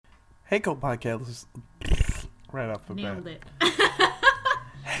Hey, Cult Podcast. Right off the bat. Nailed it.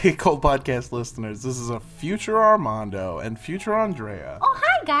 Hey, Cult Podcast listeners. This is a future Armando and future Andrea. Oh,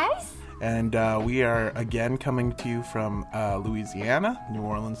 hi, guys. And we are again coming to you from Louisiana, New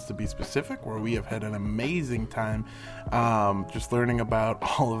Orleans to be specific, where we have had an amazing time just learning about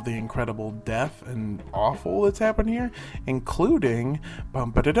all of the incredible death and awful that's happened here, including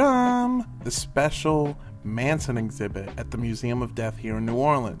the special Manson exhibit at the Museum of Death here in New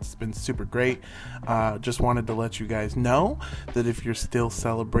Orleans. It's been super great. Just wanted to let you guys know that if you're still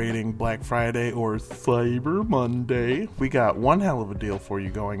celebrating Black Friday or Cyber Monday, we got one hell of a deal for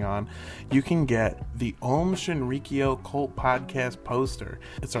you going on. You can get the Om Shinrikyo Cult Podcast poster.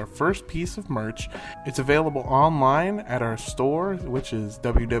 It's our first piece of merch. It's available online at our store, which is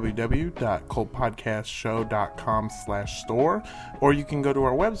www.cultpodcastshow.com/store, or you can go to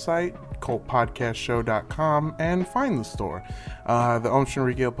our website, cultpodcastshow.com, and find the store. The Om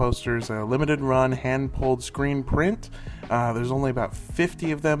Shinrikyo posters, a limited run, hand-pulled screen print. There's only about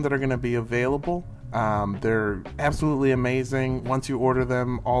 50 of them that are going to be available. They're absolutely amazing. Once you order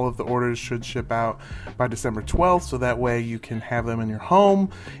them, all of the orders should ship out by December 12th, so that way you can have them in your home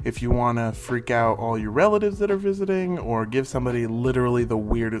if you want to freak out all your relatives that are visiting or give somebody literally the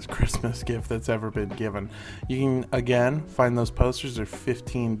weirdest Christmas gift that's ever been given. You can, again, find those posters. They're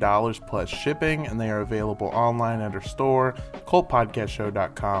 $15 plus shipping, and they are available online at our store,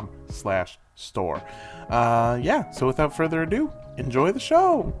 cultpodcastshow.com/store. So without further ado, enjoy the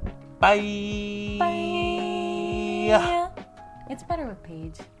show. Bye. Bye. It's better with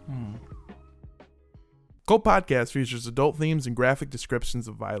Paige. Cult Podcast features adult themes and graphic descriptions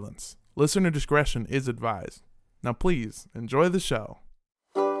of violence. Listener discretion is advised. Now please, enjoy the show.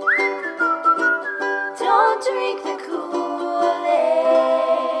 Don't drink the Kool-Aid.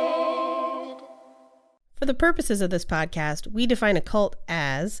 For the purposes of this podcast, we define a cult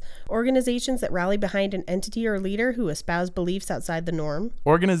as organizations that rally behind an entity or leader who espouse beliefs outside the norm.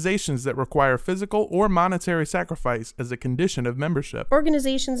 Organizations that require physical or monetary sacrifice as a condition of membership.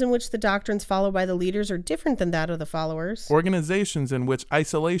 Organizations in which the doctrines followed by the leaders are different than that of the followers. Organizations in which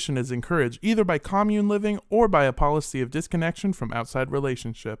isolation is encouraged either by commune living or by a policy of disconnection from outside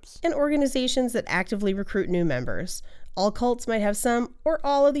relationships. And organizations that actively recruit new members. All cults might have some or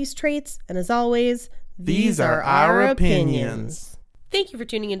all of these traits, and as always, these are our opinions. Thank you for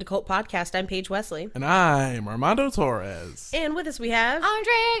tuning into Cult Podcast. I'm Paige Wesley. And I'm Armando Torres. And with us we have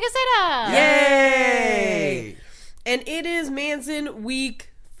Andrea Gaceta. Yay! And it is Manson Week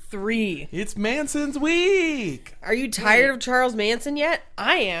 3. It's Manson's week. Are you tired of Charles Manson yet?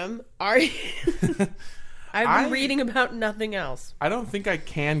 I am. Are you? I've been reading about nothing else. I don't think I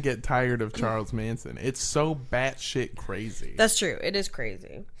can get tired of Charles Manson. It's so batshit crazy. That's true. It is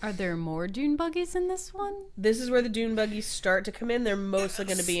crazy. Are there more dune buggies in this one? This is where the dune buggies start to come in. They're mostly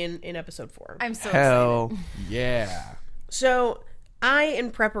going to be in episode 4. I'm so Hell excited. Yeah. So, I,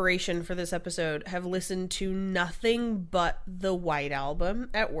 in preparation for this episode, have listened to nothing but the White Album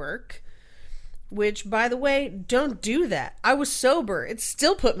at work. Which, by the way, don't do that. I was sober. It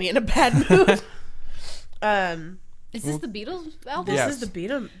still put me in a bad mood. Is this the Beatles album? Yes. This is the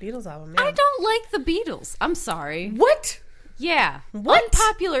Beatles album, yeah. I don't like the Beatles. I'm sorry. What? Yeah. What?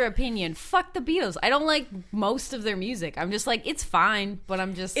 Unpopular opinion. Fuck the Beatles. I don't like most of their music. I'm just like, it's fine, but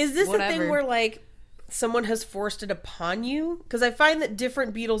I'm just Is this whatever. the thing where, like, someone has forced it upon you? Because I find that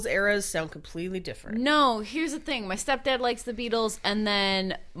different Beatles eras sound completely different. No, here's the thing. My stepdad likes the Beatles, and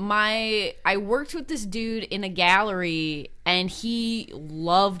then I worked with this dude in a gallery, and he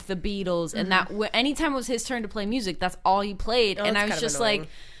loved the Beatles, and that anytime it was his turn to play music, that's all he played, and I was just like,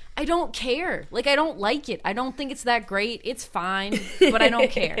 I don't care. Like, I don't like it. I don't think it's that great. It's fine, but I don't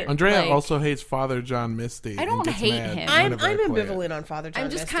care. Andrea Like, also hates Father John Misty. I don't and gets hate mad him. I'm whenever I play ambivalent it. on Father John I'm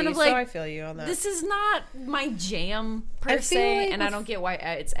just Misty, kind of like, so I feel you on that. This is not my jam, I per feel se, like and I don't get why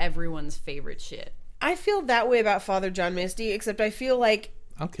it's everyone's favorite shit. I feel that way about Father John Misty, except I feel like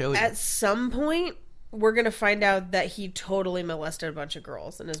I'll kill you. at some point we're going to find out that he totally molested a bunch of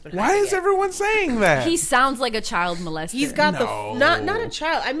girls and has been Why hiding is it. everyone saying that? He sounds like a child molester. He's got No. not a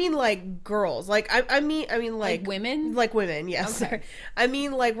child. I mean, like, girls. Like, I mean like women? Like women, yes. Okay. Sorry. I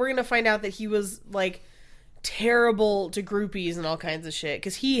mean, like, we're gonna find out that he was, like, terrible to groupies and all kinds of shit,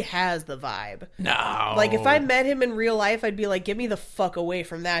 because he has the vibe. No. Like, if I met him in real life, I'd be like, get me the fuck away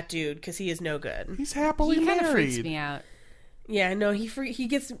from that dude, because he is no good. He's happily He kind of married. freaks me out. Yeah, no, he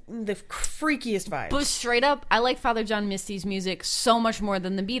gets the freakiest vibes. But straight up, I like Father John Misty's music so much more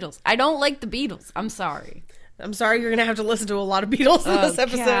than the Beatles. I don't like the Beatles. I'm sorry. I'm sorry, you're gonna have to listen to a lot of Beatles in this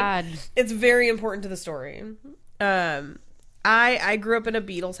episode. God. It's very important to the story. I grew up in a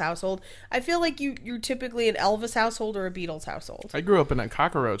Beatles household. I feel like you're typically an Elvis household or a Beatles household. I grew up in a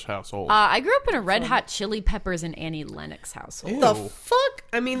cockroach household. I grew up in a Red Hot Chili Peppers and Annie Lennox household. Ew. The fuck?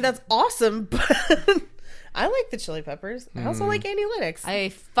 I mean, that's awesome, but I like the Chili Peppers. I also like Annie Lennox. I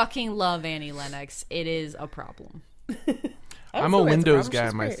fucking love Annie Lennox. It is a problem. I'm a Windows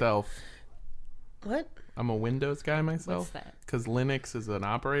guy myself. What? I'm a Windows guy myself. What's that? Because Linux is an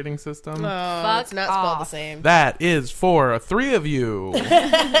operating system. Oh, Fuck it's not spelled the off. same. That is for 3 of you.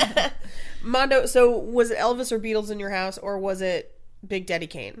 Mondo, so was it Elvis or Beatles in your house, or was it Big Daddy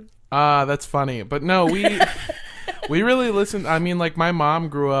Kane? That's funny. But no, we really listened. I mean, like, my mom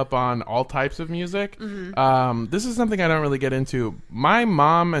grew up on all types of music. This is something I don't really get into. My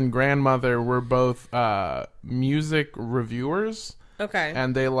mom and grandmother were both music reviewers. Okay.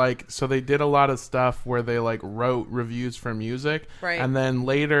 And they did a lot of stuff where they like wrote reviews for music. Right. And then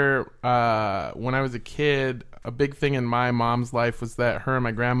later, when I was a kid, a big thing in my mom's life was that her and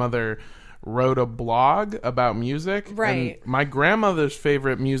my grandmother wrote a blog about music. Right. And my grandmother's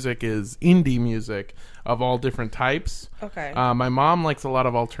favorite music is indie music of all different types. Okay. My mom likes a lot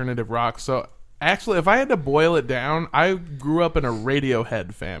of alternative rock. So actually, if I had to boil it down, I grew up in a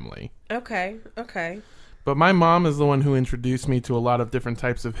Radiohead family. Okay. But my mom is the one who introduced me to a lot of different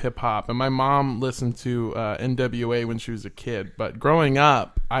types of hip-hop. And my mom listened to NWA when she was a kid. But growing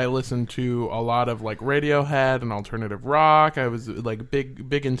up, I listened to a lot of, like, Radiohead and alternative rock. I was, like,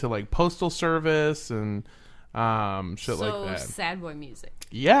 big into, like, Postal Service and shit like that. So, sad boy music.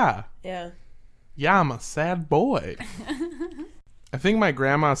 Yeah. Yeah. Yeah, I'm a sad boy. I think my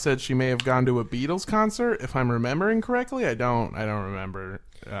grandma said she may have gone to a Beatles concert, if I'm remembering correctly. I don't remember.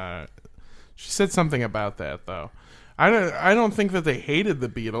 She said something about that, though. I don't think that they hated the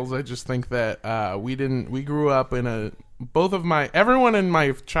Beatles. I just think that we grew up in everyone in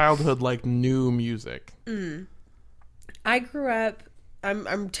my childhood liked new music. I grew up.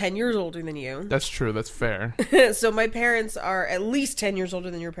 I'm 10 years older than you. That's true. That's fair. So my parents are at least 10 years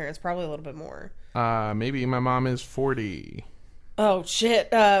older than your parents, probably a little bit more. Maybe my mom is 40. Oh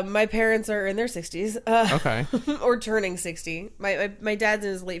shit! My parents are in their 60s. Okay. Or turning 60. My dad's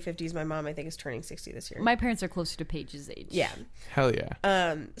in his late 50s. My mom, I think, is turning 60 this year. My parents are closer to Paige's age. Yeah. Hell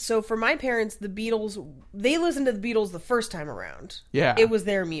yeah. So for my parents, the Beatles, they listened to the Beatles the first time around. Yeah. It was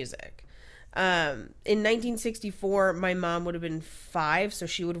their music. In 1964, my mom would have been 5, so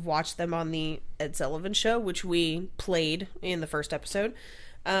she would have watched them on the Ed Sullivan Show, which we played in the first episode.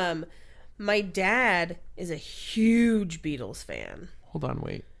 My dad is a huge Beatles fan. Hold on,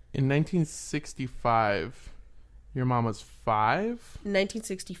 wait. In 1965, your mom was 5?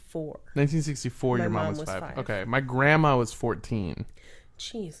 1964. 1964, My your mom mom was was 5. 5. Okay, my grandma was 14.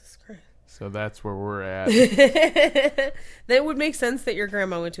 Jesus Christ. So that's where we're at. That would make sense that your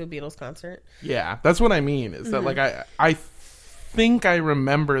grandma went to a Beatles concert. Yeah, that's what I mean. Is that like I think I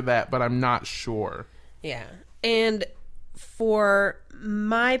remember that, but I'm not sure. Yeah. And for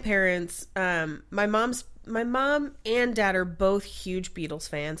my parents, my mom and dad are both huge Beatles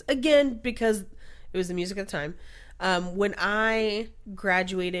fans. Again, because it was the music at the time. When I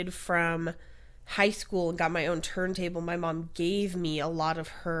graduated from high school and got my own turntable, my mom gave me a lot of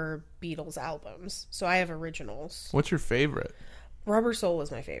her Beatles albums. So I have originals. What's your favorite? Rubber Soul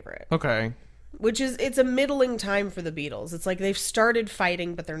is my favorite. Okay. It's a middling time for the Beatles. It's like they've started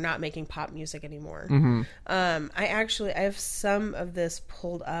fighting, but they're not making pop music anymore. I have some of this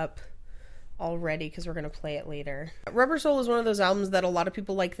pulled up already because we're going to play it later. Rubber Soul is one of those albums that a lot of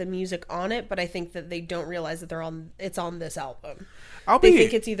people like the music on it, but I think that they don't realize that it's on this album. They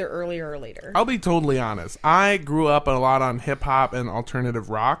think it's either earlier or later. I'll be totally honest. I grew up a lot on hip hop and alternative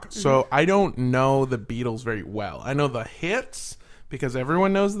rock, so I don't know the Beatles very well. I know the hits because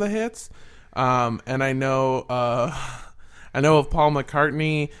everyone knows the hits. And I know of Paul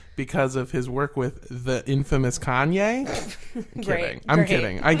McCartney because of his work with the infamous Kanye. I'm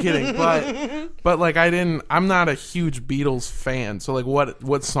kidding. But like I'm not a huge Beatles fan. So like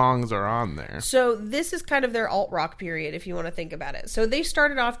what songs are on there? So this is kind of their alt rock period, if you want to think about it. So they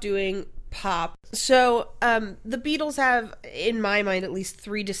started off doing pop. So the Beatles have, in my mind, at least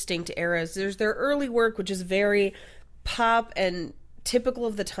 3 distinct eras. There's their early work, which is very pop and typical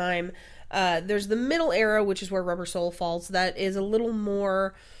of the time. There's the middle era, which is where Rubber Soul falls. That is a little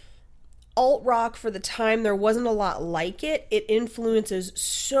more alt rock for the time. There wasn't a lot like it. It influences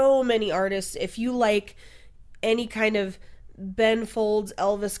so many artists. If you like any kind of Ben Folds,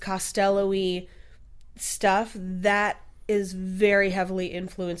 Elvis Costello-y stuff, that is very heavily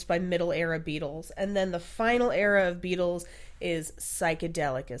influenced by middle era Beatles. And then the final era of Beatles is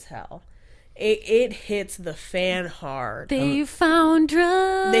psychedelic as hell. It hits the fan hard. They found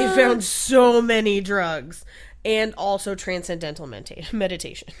drugs. They found so many drugs. and also transcendental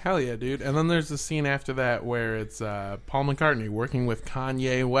meditation. Hell yeah, dude. And then there's the scene after that where it's Paul McCartney working with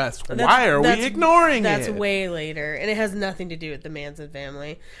Kanye West. Why are we ignoring it? That's way later, and it has nothing to do with the Manson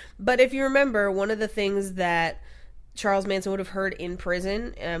family. But if you remember, one of the things that Charles Manson would have heard in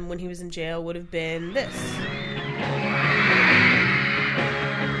prison when he was in jail would have been this.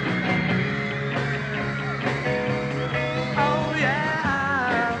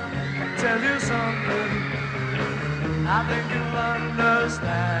 Tell you something, I think you'll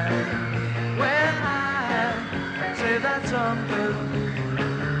understand when I say that something.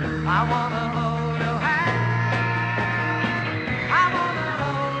 I wanna hold your hand. I wanna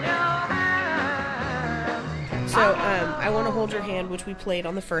hold your hand. So, I Want to Hold Your Hand, which we played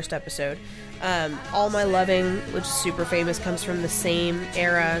on the first episode. All My Loving, which is super famous, comes from the same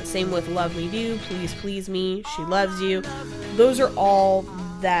era. Same with Love Me Do, Please Please Me, She Loves You. Those are all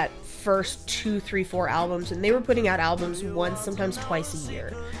that first 2, 3, 4 albums, and they were putting out albums once, sometimes twice a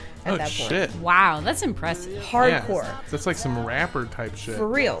year at that point. Shit. Wow, that's impressive. Hardcore. Yeah, that's like some rapper type shit. For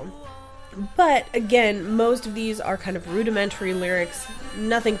real. But again, most of these are kind of rudimentary lyrics,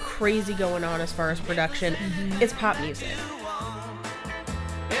 nothing crazy going on as far as production. It's pop music.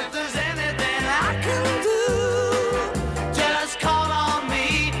 If there's anything I can do, just call on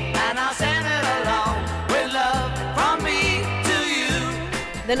me and I'll send it along with love from me to you.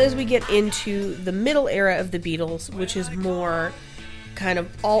 Then as we get into the middle era of the Beatles, which is more kind of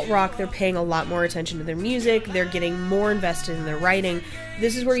alt-rock, they're paying a lot more attention to their music, they're getting more invested in their writing.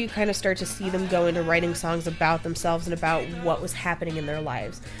 This is where you kind of start to see them go into writing songs about themselves and about what was happening in their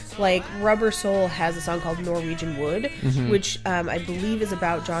lives. Like Rubber Soul has a song called Norwegian Wood, which I believe is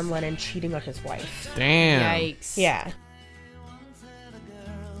about John Lennon cheating on his wife. Damn. Yikes. Yeah. Once had a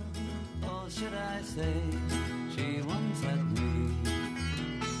girl, or should I say, she once had me.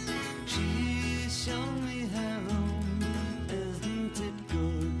 She's shown me her room, isn't it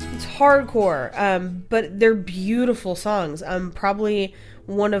good? It's hardcore, but they're beautiful songs. Probably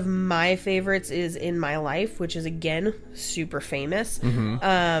one of my favorites is In My Life, which is, again, super famous.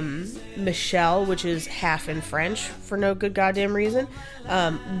 Michelle, which is half in French for no good goddamn reason.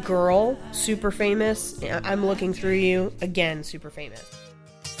 Girl, super famous. I'm Looking Through You, again, super famous.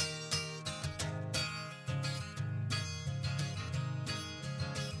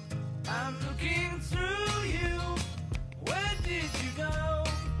 I'm looking through you. Where did you go?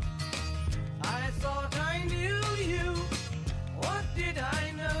 I thought I knew you. What did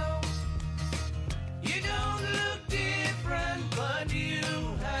I know? You don't look different, but you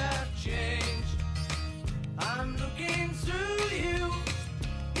have changed. I'm looking through you.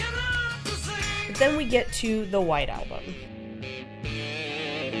 You're not the same. Then we get to the White Album.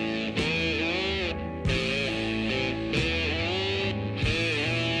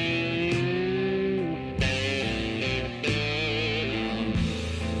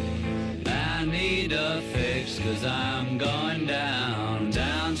 I need a fix 'cause I'm going down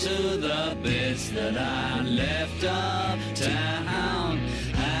to the bits that I left uptown.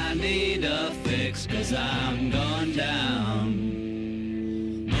 I need a fix 'cause I'm going down.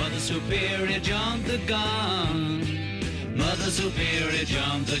 Mother Superior jumped the gun. Mother Superior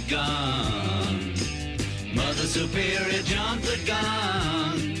jumped the gun. Mother Superior jumped the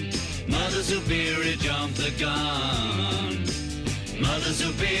gun. Mother Superior jumped the gun. Mother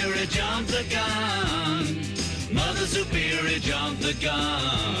Superior jumped the gun. Mother Superior jumped the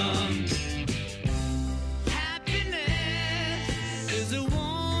gun. Happiness is a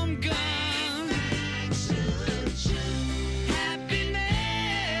warm gun.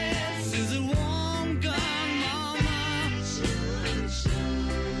 Happiness is a warm gun, mama.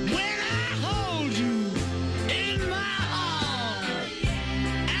 When I hold you in my arms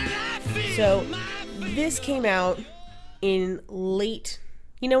and I feel So, my this came out in late...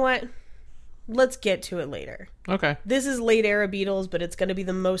 You know what? Let's get to it later. Okay. This is late era Beatles, but it's going to be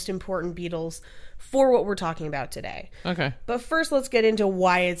the most important Beatles for what we're talking about today. Okay. But first, let's get into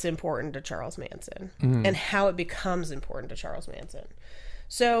why it's important to Charles Manson and how it becomes important to Charles Manson.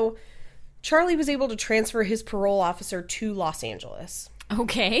 So, Charlie was able to transfer his parole officer to Los Angeles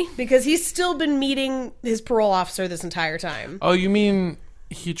Okay. because he's still been meeting his parole officer this entire time. Oh, you mean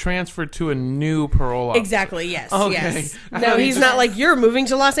he transferred to a new parole officer? Exactly, yes. Okay. Yes. I No, thought he he's just- not like, you're moving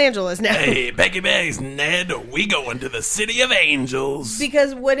to Los Angeles now. Hey, Becky Bags, Ned, we going to the City of Angels.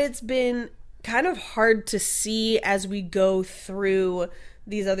 Because what it's been kind of hard to see as we go through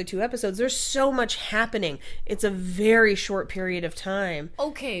these other 2 episodes, there's so much happening. It's a very short period of time.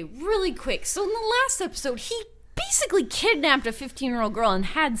 Okay, really quick. So in the last episode, he basically kidnapped a 15-year-old girl and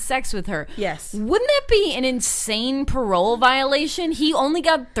had sex with her. Yes. Wouldn't that be an insane parole violation? He only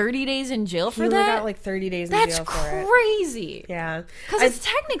got 30 days in jail for He only that? got like 30 days in That's jail for it. crazy. Yeah. Because it's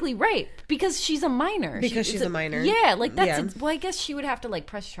technically rape because she's a minor. Because She- she's it's a minor. Yeah, like that's. Yeah. Well, I guess she would have to like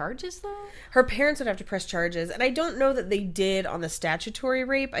press charges though. Her parents would have to press charges, and I don't know that they did on the statutory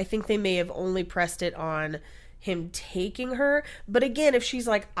rape. I think they may have only pressed it on him taking her. But again, if she's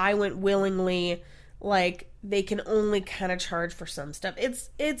like, I went willingly, like they can only kind of charge for some stuff.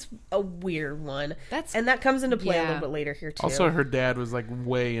 It's a weird one. And that comes into play a yeah. little bit later here too. Also, her dad was like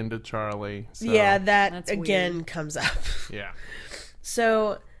way into Charlie. So. yeah, that That's again weird. comes up. Yeah.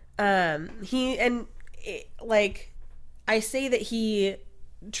 So, like, I say that he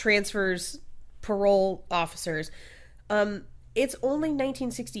transfers parole officers. It's only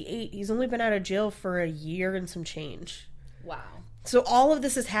 1968. He's only been out of jail for a year and some change. Wow. So all of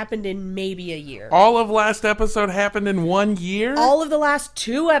this has happened in maybe a year. All of last episode happened in 1 year? All of the last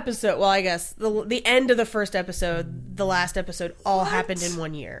 2 episodes, well, I guess the end of the first episode, the last episode, all happened in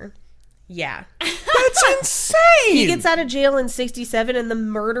 1 year. Yeah. That's insane! He gets out of jail in 67 and the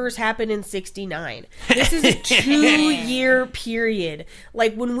murders happen in 69. This is a 2-year period.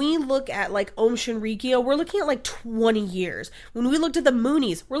 Like when we look at like Om Shinrikyo, we're looking at like 20 years. When we looked at the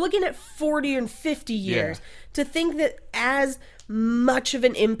Moonies, we're looking at 40 and 50 years. Yeah. To think that as much of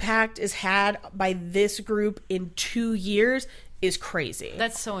an impact is had by this group in 2 years is crazy.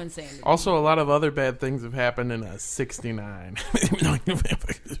 That's so insane. Also, a lot of other bad things have happened in 69.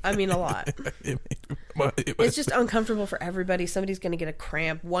 I mean, a lot. It's just uncomfortable for everybody. Somebody's going to get a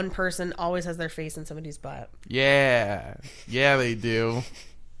cramp. One person always has their face in somebody's butt. Yeah. Yeah, they do.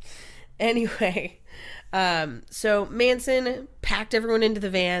 Anyway, so Manson packed everyone into the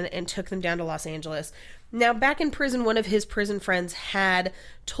van and took them down to Los Angeles. Now, back in prison, one of his prison friends had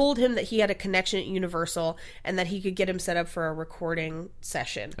told him that he had a connection at Universal and that he could get him set up for a recording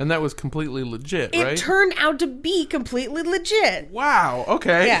session. And that was completely legit, It right? turned out to be completely legit. Wow,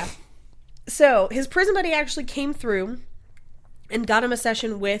 okay. Yeah. So his prison buddy actually came through and got him a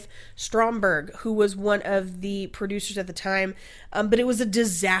session with Stromberg, who was one of the producers at the time. But it was a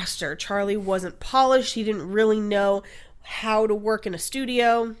disaster. Charlie wasn't polished. He didn't really know how to work in a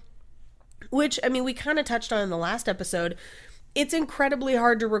studio, which, I mean, we kind of touched on in the last episode. It's incredibly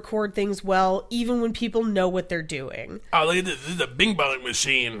hard to record things well, even when people know what they're doing. Oh, look at this. This is a bing bong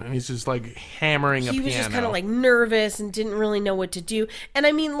machine. And he's just like hammering a piano. He was just kind of like nervous and didn't really know what to do. And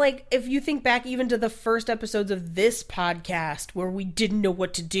I mean, like, if you think back even to the first episodes of this podcast where we didn't know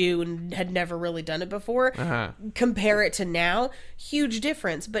what to do and had never really done it before, compare it to now, huge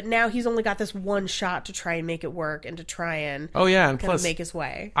difference. But now he's only got this one shot to try and make it work and to try and Oh, yeah, and kind plus, of make his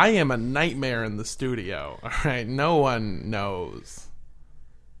way. I am a nightmare in the studio. All right, no one knows.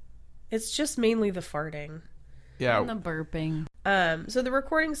 It's just mainly the farting. Yeah, And the burping. So the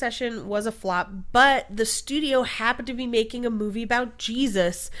recording session was a flop, but the studio happened to be making a movie about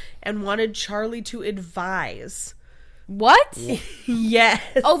Jesus and wanted Charlie to advise. What? Yes.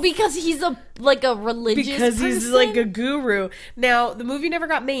 Oh, because he's a religious Because he's person? like a guru. Now, the movie never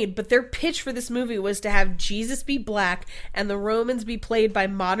got made, but their pitch for this movie was to have Jesus be black and the Romans be played by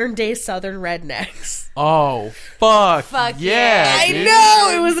modern day Southern rednecks. Oh, fuck. Fuck yeah. I dude.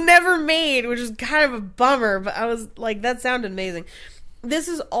 know! It was never made, which is kind of a bummer, but I was like, that sounded amazing. This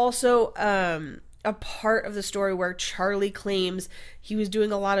is also a part of the story where Charlie claims he was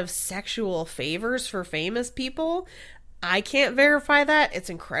doing a lot of sexual favors for famous people. I can't verify that. It's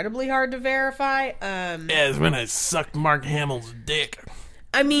incredibly hard to verify. Yeah, it's when I sucked Mark Hamill's dick.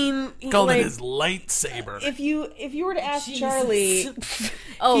 I mean, Called like, it his lightsaber. if you were to ask Charlie,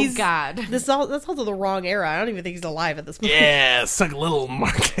 Oh, he's- God. that's also the wrong era. I don't even think he's alive at this point. Yeah, suck little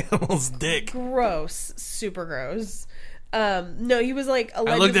Mark Hamill's dick. Gross, super gross. No, he was like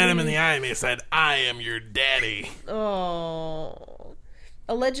allegedly. I looked at him in the eye and he said, I am your daddy. Oh.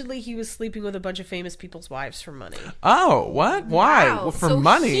 Allegedly, he was sleeping with a bunch of famous people's wives for money. Oh, what? Why? Wow. Well, for So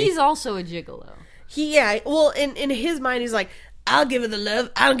money? He's also a gigolo. Well, in his mind, he's like, I'll give her the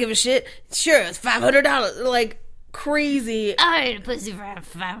love. I don't give a shit. Sure, it's $500. Like, crazy. I ate a pussy for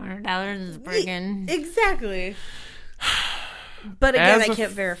 $500 freaking. Exactly. But again, I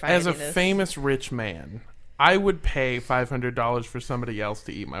can't verify As any a of this. famous rich man, I would pay $500 for somebody else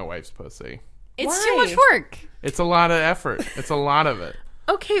to eat my wife's pussy. It's Why? too much work. It's a lot of effort. It's a lot of it.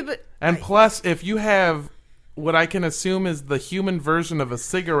 Okay, but And plus, if you have what I can assume is the human version of a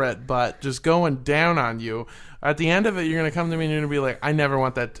cigarette butt just going down on you, at the end of it, you're going to come to me and you're going to be like, I never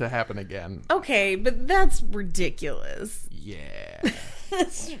want that to happen again. okay, but that's ridiculous. Yeah.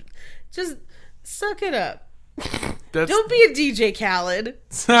 Just suck it up. That's, Don't be a DJ Khaled.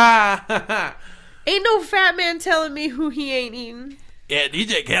 Ain't no fat man telling me who he ain't eating. Yeah,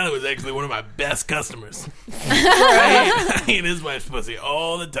 DJ Khaled was actually one of my best customers. I eat his wife's pussy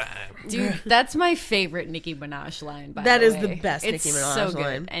all the time. Dude, that's my favorite Nicki Minaj line, by That the is way. the best It's Nicki Minaj so good.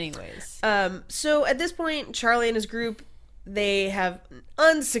 line. Anyways. So at this point, Charlie and his group, they have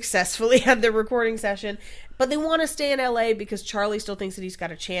unsuccessfully had their recording session, but they want to stay in LA because Charlie still thinks that he's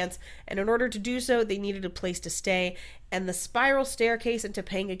got a chance. And in order to do so, they needed a place to stay. And the spiral staircase in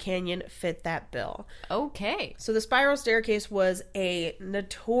Topanga Canyon fit that bill. Okay. So the spiral staircase was a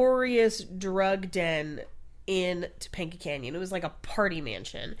notorious drug den in Topanga Canyon. It was like a party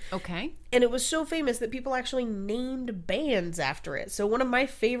mansion. Okay. And it was so famous that people actually named bands after it. So one of my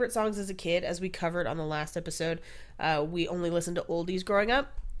favorite songs as a kid, as we covered on the last episode, we only listened to oldies growing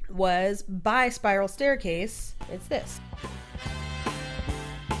up, was by Spiral Staircase. It's this.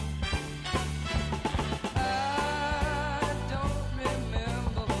 I don't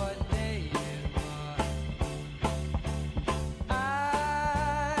remember what day it was.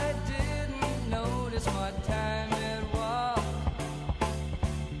 I didn't notice what time it was.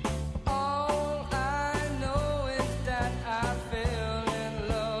 All I know is that I fell in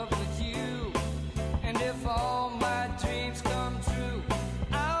love with you. And if all my dreams come true,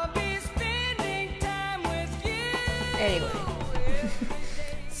 I'll be spending time with you. Anyway.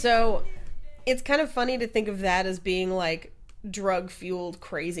 So it's kind of funny to think of that as being like drug-fueled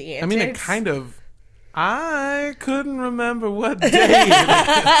crazy I antics. mean, it kind of... I couldn't remember what day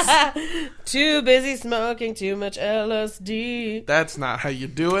it is. Too busy smoking too much LSD. That's not how you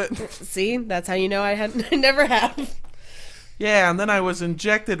do it. See? That's how you know I never have. Yeah, and then I was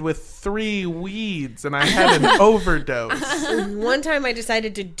injected with 3 weeds, and I had an overdose. One time I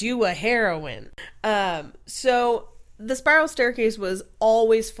decided to do a heroin. So the Spiral Staircase was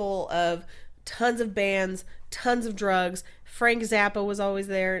always full of tons of bands, tons of drugs. Frank Zappa was always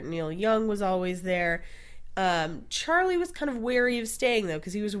there. Neil Young was always there. Charlie was kind of wary of staying, though,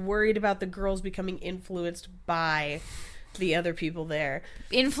 because he was worried about the girls becoming influenced by the other people there.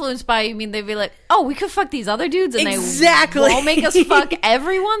 Influenced by, you mean they'd be like, oh, we could fuck these other dudes and Exactly. they won't make us fuck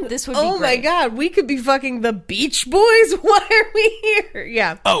everyone? This would be Oh my great. god, we could be fucking the Beach Boys? Why are we here?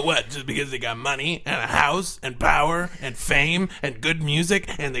 Yeah. Oh, what? Just because they got money and a house and power and fame and good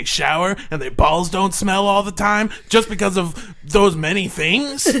music and they shower and their balls don't smell all the time just because of those many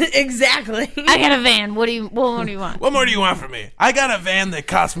things? Exactly. I got a van. What do you want? What more do you want from me? I got a van that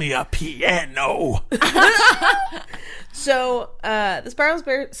cost me a piano. So, the Spiral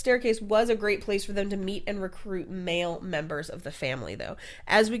Staircase was a great place for them to meet and recruit male members of the family, though.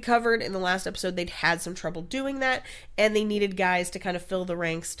 As we covered in the last episode, they'd had some trouble doing that, and they needed guys to kind of fill the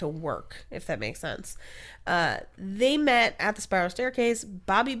ranks to work, if that makes sense. They met at the Spiral Staircase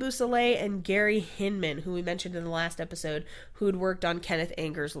Bobby Beausoleil and Gary Hinman, who we mentioned in the last episode, who had worked on Kenneth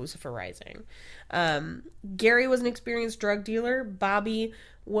Anger's Lucifer Rising. Gary was an experienced drug dealer. Bobby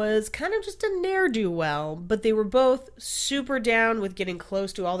was kind of just a ne'er-do-well, but they were both super down with getting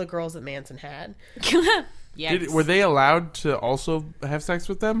close to all the girls that Manson had. Yes. Were they allowed to also have sex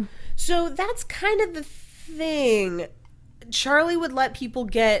with them? So that's kind of the thing. Charlie would let people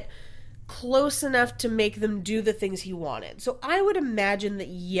get close enough to make them do the things he wanted. So I would imagine that,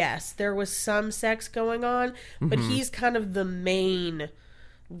 yes, there was some sex going on, but he's kind of the main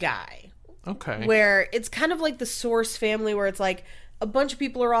guy. Okay. Where it's kind of like the Source family, where it's like a bunch of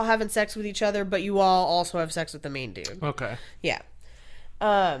people are all having sex with each other, but you all also have sex with the main dude. Okay. Yeah.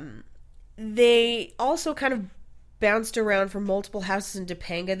 They also kind of bounced around from multiple houses in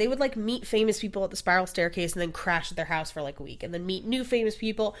Topanga. They would like meet famous people at the Spiral Staircase and then crash at their house for like a week, and then meet new famous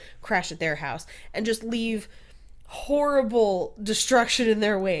people, crash at their house, and just leave horrible destruction in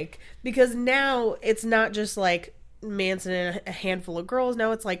their wake. Because now it's not just like Manson and a handful of girls.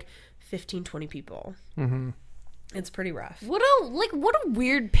 Now it's like 15, 20 people. Mm-hmm. It's pretty rough. What a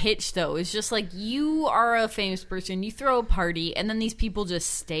weird pitch, though. It's just like, you are a famous person, you throw a party, and then these people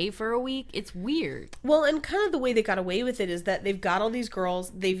just stay for a week. It's weird. Well, and kind of the way they got away with it is that they've got all these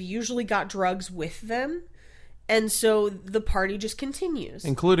girls, they've usually got drugs with them, and so the party just continues.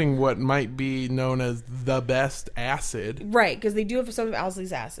 Including what might be known as the best acid. Right, because they do have some of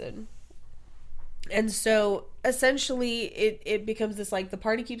Owsley's acid. And so, essentially, it becomes this, like, the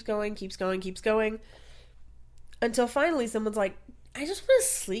party keeps going, until finally someone's like, I just want to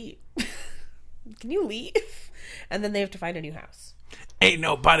sleep. Can you leave? And then they have to find a new house. Ain't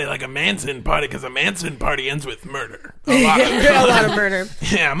no party like a Manson party, because a Manson party ends with murder. A lot of murder.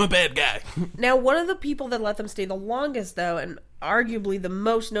 Yeah, I'm a bad guy. Now, one of the people that let them stay the longest, though, and arguably the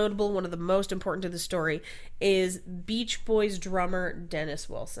most notable, one of the most important to the story, is Beach Boys drummer Dennis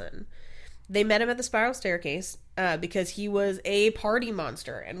Wilson. They met him at the Spiral Staircase because he was a party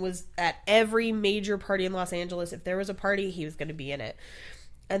monster and was at every major party in Los Angeles. If there was a party, he was going to be in it.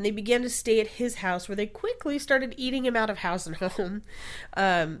 And they began to stay at his house, where they quickly started eating him out of house and home.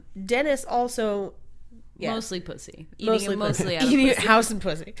 Dennis also... Yeah, Mostly pussy. Eating mostly out of eating pussy. house and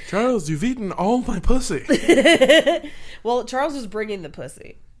pussy. Charles, you've eaten all my pussy. Well, Charles was bringing the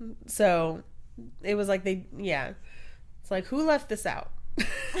pussy. So it was like it's like, who left this out?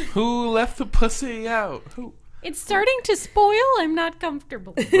 Who left the pussy out? Who? It's starting to spoil. I'm not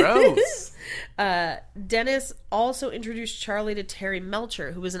comfortable. Gross. Dennis also introduced Charlie to Terry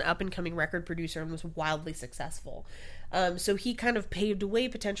Melcher, who was an up-and-coming record producer and was wildly successful. So he kind of paved a way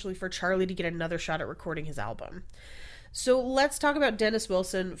potentially for Charlie to get another shot at recording his album. So let's talk about Dennis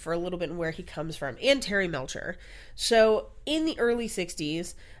Wilson for a little bit and where he comes from, and Terry Melcher. So in the early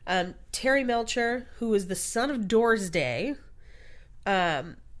 60s, Terry Melcher, who was the son of Doors Day,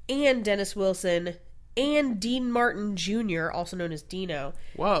 and Dennis Wilson, and Dean Martin Jr., also known as Dino,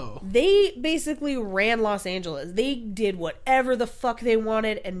 Whoa. they basically ran Los Angeles. They did whatever the fuck they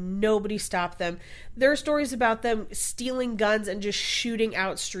wanted, and nobody stopped them. There are stories about them stealing guns and just shooting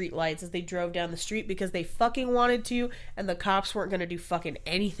out streetlights as they drove down the street because they fucking wanted to, and the cops weren't going to do fucking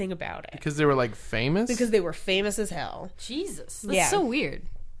anything about it. Because they were like famous? Because they were famous as hell. Jesus. That's Yeah. so weird.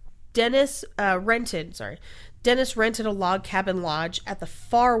 Dennis rented a log cabin lodge at the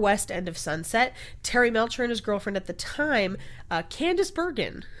far west end of Sunset. Terry Melcher and his girlfriend at the time, Candice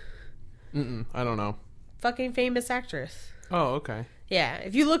Bergen, I don't know. fucking famous actress. Oh, okay. Yeah,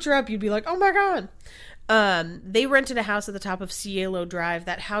 if you looked her up, you'd be like, oh my god. They rented a house at the top of Cielo Drive.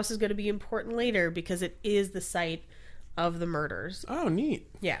 That house is going to be important later because it is the site of the murders. Oh, neat.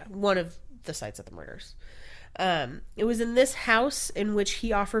 Yeah, one of the sites of the murders. It was in this house in which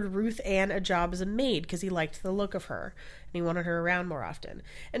he offered Ruth Ann a job as a maid because he liked the look of her and he wanted her around more often.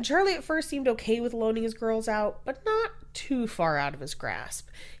 And Charlie at first seemed okay with loaning his girls out, but not too far out of his grasp.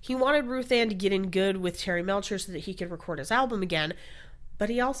 He wanted Ruth Ann to get in good with Terry Melcher so that he could record his album again, but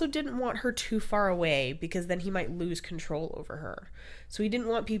he also didn't want her too far away because then he might lose control over her. So he didn't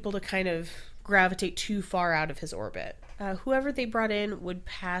want people to kind of gravitate too far out of his orbit. Whoever they brought in would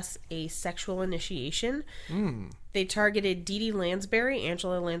pass a sexual initiation. They targeted Dee Dee Lansbury,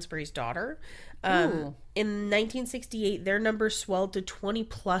 Angela Lansbury's daughter. In 1968, their numbers swelled to 20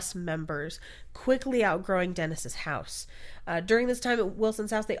 plus members, quickly outgrowing Dennis's house. During this time at Wilson's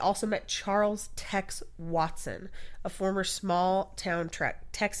house, they also met Charles Tex Watson, a former small town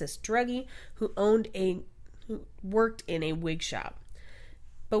Texas druggie who worked in a wig shop,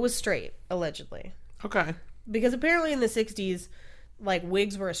 but was straight, allegedly. Okay. Because apparently in the 60s, like,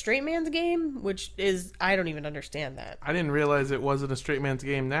 wigs were a straight man's game, which is, I don't even understand that. I didn't realize it wasn't a straight man's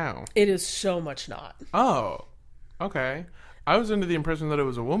game now. It is so much not. Oh, okay. I was under the impression that it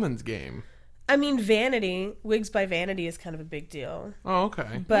was a woman's game. I mean, wigs by Vanity is kind of a big deal. Oh,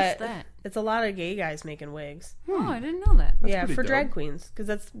 okay. But that? it's a lot of gay guys making wigs. Oh, I didn't know that. Yeah, pretty for dope. drag queens. Because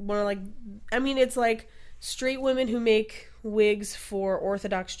that's one of, like, I mean, it's like straight women who make wigs for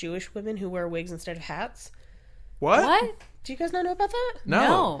Orthodox Jewish women who wear wigs instead of hats. What? Do you guys not know about that?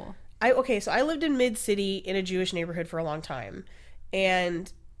 No. So I lived in Mid-City in a Jewish neighborhood for a long time.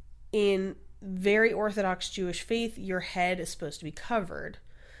 And in very Orthodox Jewish faith, your head is supposed to be covered.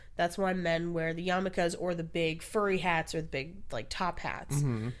 That's why men wear the yarmulkes or the big furry hats or the big, like, top hats.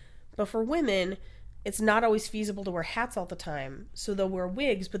 Mm-hmm. But for women, it's not always feasible to wear hats all the time. So they'll wear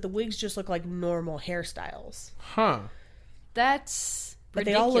wigs, but the wigs just look like normal hairstyles. Huh. That's But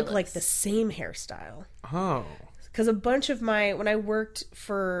ridiculous. they all look like the same hairstyle. Oh. Because a bunch of when I worked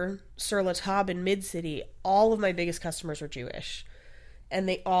for Sur La Table in Mid-City, all of my biggest customers were Jewish. And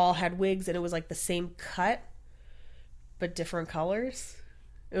they all had wigs, and it was like the same cut, but different colors.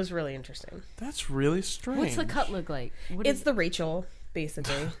 It was really interesting. That's really strange. What's the cut look like? What It's is the Rachel,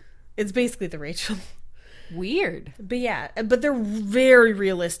 basically. It's basically the Rachel. weird. But yeah, but they're very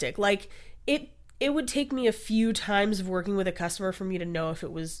realistic. Like, it would take me a few times of working with a customer for me to know if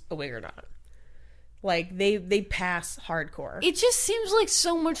it was a wig or not. Like, they pass hardcore. It just seems like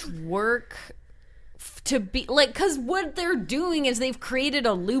so much work to be like, because what they're doing is they've created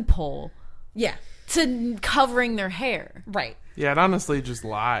a loophole Yeah, to covering their hair. right. Yeah, I'd honestly just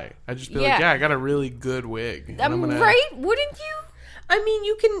lie. I'd just be like, Yeah. yeah, I got a really good wig. And I'm gonna... Right? Wouldn't you? I mean,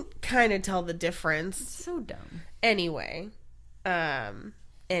 you can kind of tell the difference. So dumb. Anyway, that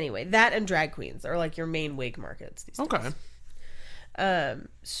and drag queens are like your main wig markets these days. Okay.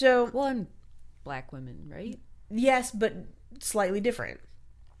 So Well, and black women, right? yes, but slightly different.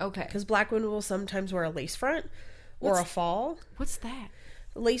 Okay. Because black women will sometimes wear a lace front or a fall. What's that?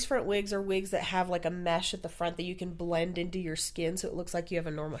 Lace front wigs are wigs that have like a mesh at the front that you can blend into your skin so it looks like you have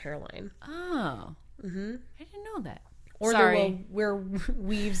a normal hairline. Oh. Mm-hmm. I didn't know that. Or Sorry. they will wear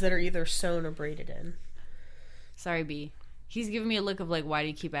weaves that are either sewn or braided in. Sorry, B. He's giving me a look of like, why do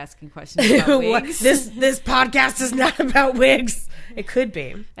you keep asking questions about wigs? This podcast is not about wigs. It could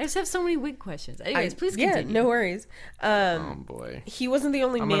be. I just have so many wig questions. Anyways, please Yeah, continue. no worries. Oh boy. He wasn't the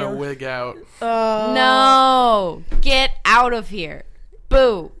only I'm male. gonna wig out. No. Get out of here.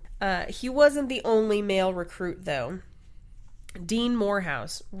 Boo. He wasn't the only male recruit, though. Dean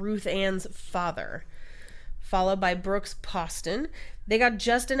Morehouse, Ruth Ann's father, followed by Brooks Poston. They got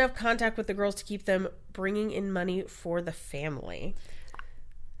just enough contact with the girls to keep them bringing in money for the family.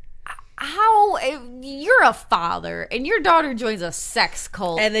 How? You're a father, and your daughter joins a sex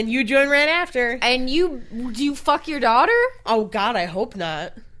cult. And then you join right after. And do you fuck your daughter? Oh, God, I hope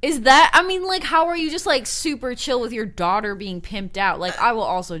not. Is that, I mean, like, how are you just, like, super chill with your daughter being pimped out? Like, I will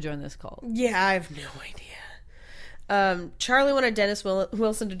also join this cult. Yeah, I have no idea. Charlie wanted Dennis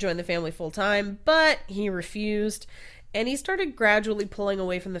Wilson to join the family full time, but he refused. And he started gradually pulling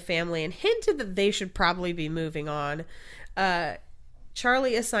away from the family and hinted that they should probably be moving on.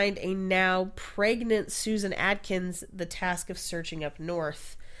 Charlie assigned a now pregnant Susan Atkins the task of searching up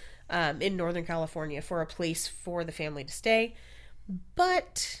north in Northern California for a place for the family to stay.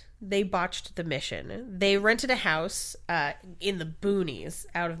 But they botched the mission. They rented a house in the boonies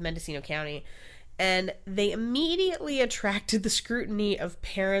out of Mendocino County, and they immediately attracted the scrutiny of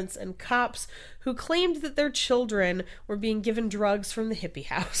parents and cops who claimed that their children were being given drugs from the hippie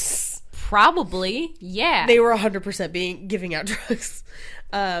house. Probably, yeah. They were 100% giving out drugs.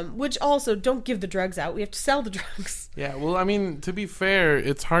 Which also, don't give the drugs out. We have to sell the drugs. Yeah, well, I mean, to be fair,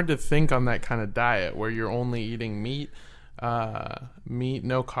 it's hard to think on that kind of diet where you're only eating meat,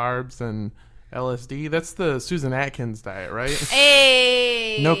 no carbs, and LSD. That's the Susan Atkins diet, right?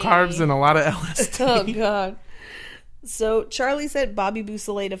 Hey! No carbs and a lot of LSD. Oh, God. So Charlie sent Bobby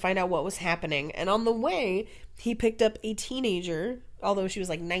Beausoleil to find out what was happening. And on the way, he picked up a teenager, although she was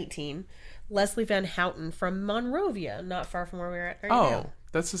like 19, Leslie Van Houten from Monrovia, not far from where we're at right now. Oh,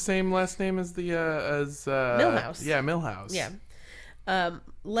 that's the same last name as the Millhouse. Yeah, Millhouse. Yeah.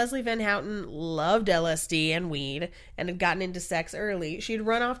 Leslie Van Houten loved LSD and weed and had gotten into sex early. She'd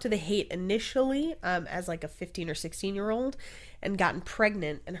run off to the Haight initially as like a 15 or 16-year-old and gotten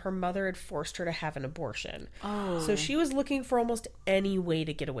pregnant, and her mother had forced her to have an abortion. Oh. So she was looking for almost any way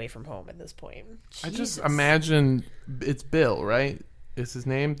to get away from home at this point. I just imagine it's Bill, right? Is his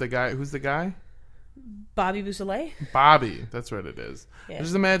name the guy? Who's the guy? Bobby Beausoleil? Bobby. That's what it is. Yeah. I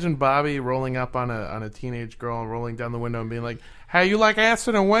just imagine Bobby rolling up on a teenage girl and rolling down the window and being like, "Hey, you like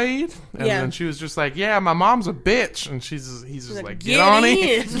acid and weed?" And Yeah. then she was just like, "Yeah, my mom's a bitch," and he's just like, "Get "Get on in."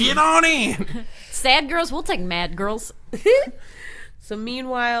 in, get on in." Sad girls, we'll take mad girls. So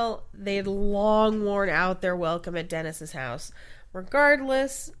meanwhile, they had long worn out their welcome at Dennis's house.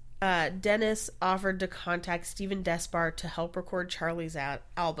 Regardless, Dennis offered to contact Stephen Despard to help record Charlie's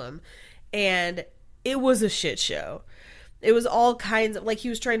album, and it was a shit show. It was all kinds of, like, he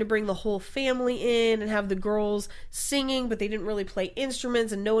was trying to bring the whole family in and have the girls singing, but they didn't really play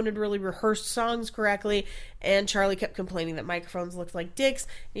instruments and no one had really rehearsed songs correctly. And Charlie kept complaining that microphones looked like dicks.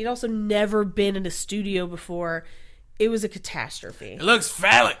 He'd also never been in a studio before. It was a catastrophe. It looks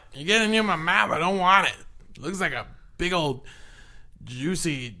phallic. You get it near my mouth, I don't want it. It looks like a big old,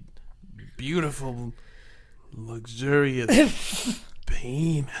 juicy, beautiful, luxurious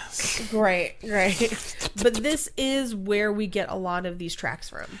penis. Right. But this is where we get a lot of these tracks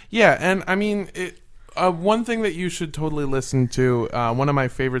from. Yeah, and I mean, one thing that you should totally listen to, one of my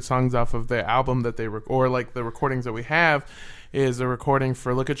favorite songs off of the album that they or like the recordings that we have, is a recording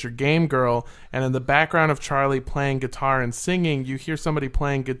for Look at Your Game Girl, and in the background of Charlie playing guitar and singing, you hear somebody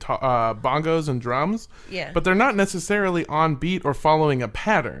playing guitar, bongos and drums. Yeah. But they're not necessarily on beat or following a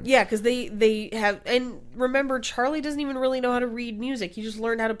pattern. Yeah, because they have, and remember, Charlie doesn't even really know how to read music. He just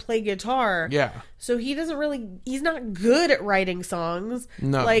learned how to play guitar. Yeah. So he's not good at writing songs.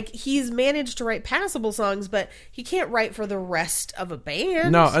 No. Like, he's managed to write passable songs, but he can't write for the rest of a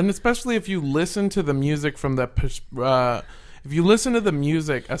band. No, and especially if you listen to the music from the if you listen to the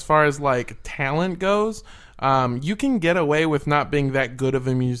music as far as like talent goes, you can get away with not being that good of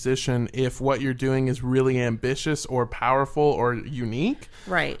a musician if what you're doing is really ambitious or powerful or unique.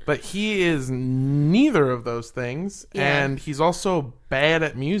 Right. But he is neither of those things, Yeah. and he's also bad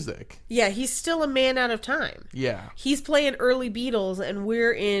at music. Yeah, he's still a man out of time. Yeah. He's playing early Beatles, and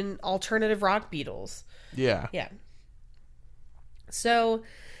we're in alternative rock Beatles. Yeah. Yeah. So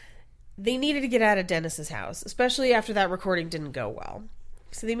they needed to get out of Dennis's house, especially after that recording didn't go well.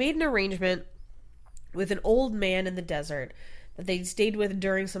 So they made an arrangement with an old man in the desert that they stayed with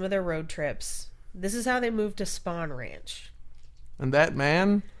during some of their road trips. This is how they moved to Spawn Ranch. And that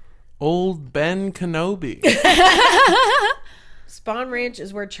man, old Ben Kenobi. Spawn Ranch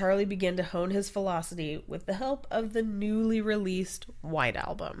is where Charlie began to hone his philosophy with the help of the newly released White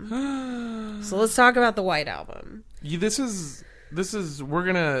Album. So let's talk about the White Album. This is we're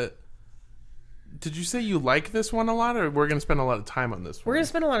gonna. Did you say you like this one a lot, or we're gonna spend a lot of time on this one? We're going to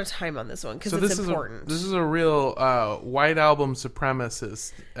spend a lot of time on this one because it's important. This is a real White Album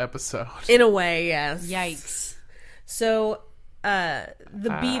supremacist episode. In a way, yes. Yikes. So, The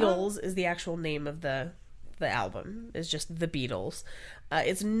Beatles is the actual name of the album. It's just The Beatles.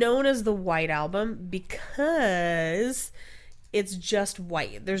 It's known as the White Album because it's just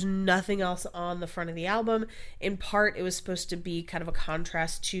white. There's nothing else on the front of the album. In part, it was supposed to be kind of a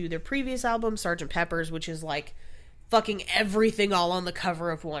contrast to their previous album, Sgt. Pepper's, which is like fucking everything all on the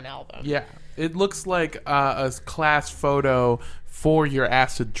cover of one album. Yeah. It looks like a class photo for your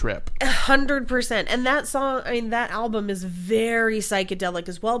acid trip. 100%. And that song, I mean, that album is very psychedelic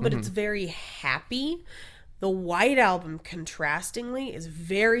as well, but it's very happy. The White Album, contrastingly, is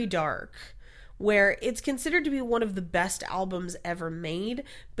very dark, where it's considered to be one of the best albums ever made,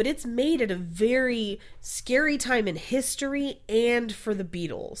 but it's made at a very scary time in history and for the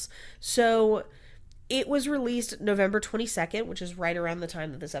Beatles. So it was released November 22nd, which is right around the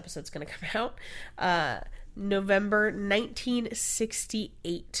time that this episode's going to come out. November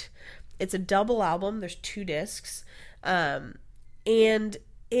 1968. It's a double album. There's 2 discs. And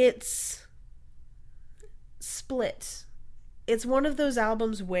it's split. It's one of those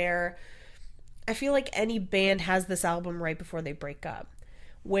albums where I feel like any band has this album right before they break up,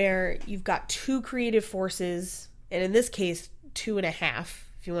 where you've got 2 creative forces, and in this case, 2.5,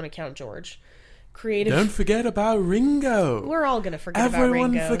 if you want to count George. Don't forget about Ringo. We're all going to forget about Ringo.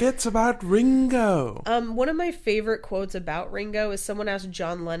 Everyone forgets about Ringo. One of my favorite quotes about Ringo is someone asked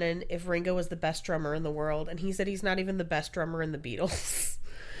John Lennon if Ringo was the best drummer in the world, and he said he's not even the best drummer in the Beatles.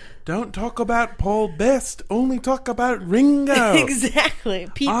 Don't talk about Paul Best, only talk about Ringo. Exactly.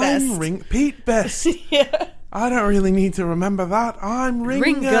 Pete Best. Pete Best. Yeah. I don't really need to remember that. I'm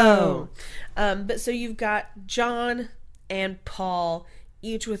Ringo. But so you've got John and Paul,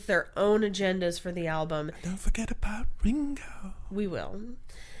 each with their own agendas for the album. Don't forget about Ringo. We will.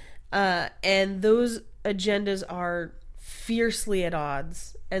 And those agendas are fiercely at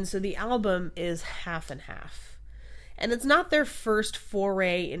odds. And so the album is half and half. And it's not their first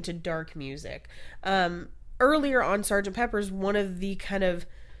foray into dark music. Earlier on Sgt. Pepper's, one of the kind of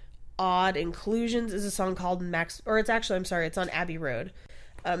odd inclusions is a song called it's on Abbey Road.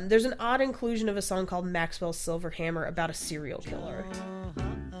 There's an odd inclusion of a song called Maxwell's Silver Hammer about a serial killer.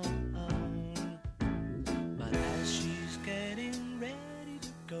 But as she's getting ready to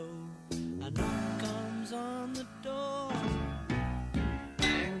go, a knock comes on the door.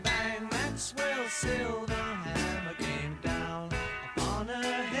 Bang, bang, Maxwell's silver hammer came down upon her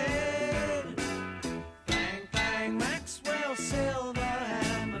head. Bang, bang, Maxwell's silver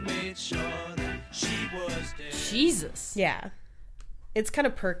hammer made sure that she was dead. Jesus. Yeah. It's kind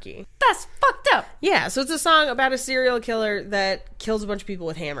of perky. That's fucked up. Yeah, so it's a song about a serial killer that kills a bunch of people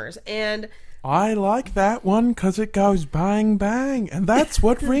with hammers. And I like that one because it goes bang, bang. And that's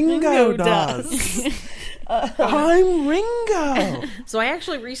what Ringo does. I'm Ringo. so I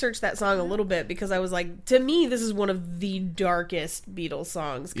actually researched that song a little bit because I was like, to me, this is one of the darkest Beatles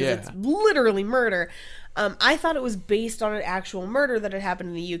songs because it's literally murder. I thought it was based on an actual murder that had happened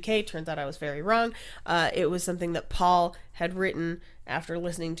in the UK. Turns out I was very wrong. It was something that Paul had written after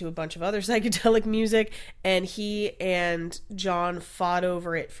listening to a bunch of other psychedelic music, and he and John fought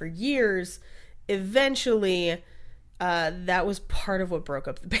over it for years. Eventually, that was part of what broke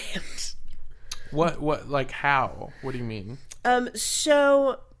up the band. What, like how? What do you mean?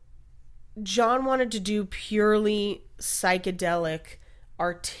 So John wanted to do purely psychedelic,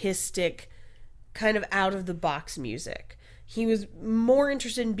 artistic, kind of out of the box music. He was more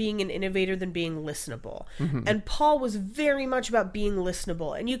interested in being an innovator than being listenable. Mm-hmm. And Paul was very much about being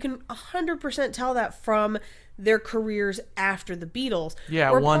listenable. And you can 100% tell that from their careers after the Beatles.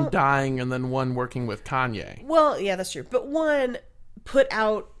 Yeah, one dying and then one working with Kanye. Well, yeah, that's true. But one put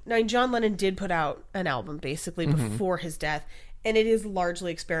out... Now, John Lennon did put out an album, basically, before his death. And it is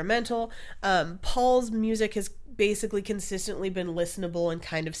largely experimental. Paul's music has basically consistently been listenable and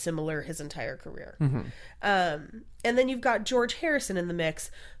kind of similar his entire career. Mm-hmm. And then you've got George Harrison in the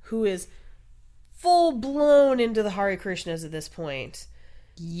mix, who is full blown into the Hare Krishnas at this point.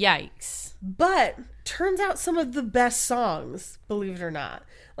 Yikes. But turns out some of the best songs, believe it or not.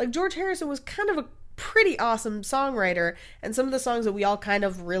 Like, George Harrison was kind of a pretty awesome songwriter, and some of the songs that we all kind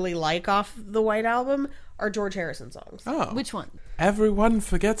of really like off the White Album are George Harrison songs. Oh. Which one? Everyone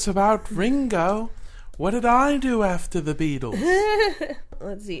forgets about Ringo. What did I do after the Beatles?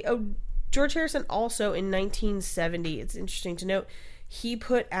 Let's see. Oh, George Harrison also in 1970, it's interesting to note, he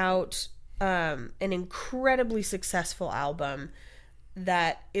put out an incredibly successful album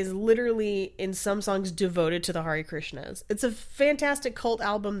that is literally, in some songs, devoted to the Hare Krishnas. It's a fantastic cult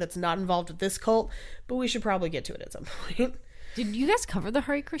album that's not involved with this cult, but we should probably get to it at some point. Did you guys cover the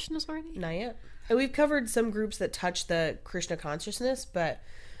Hare Krishnas already? Not yet. And we've covered some groups that touch the Krishna consciousness, but...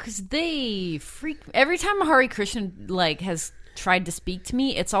 Because they freak... Every time a Hare Krishna, has tried to speak to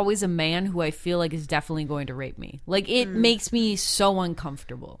me, it's always a man who I feel like is definitely going to rape me. It makes me so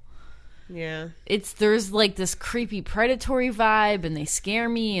uncomfortable. Yeah. There's this creepy predatory vibe, and they scare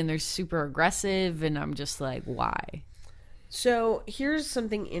me, and they're super aggressive, and I'm just like, why? So here's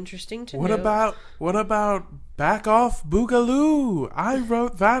something interesting to What note. about Back Off Boogaloo? I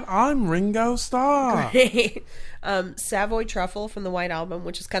wrote that. I'm Ringo Starr. Savoy Truffle from the White Album,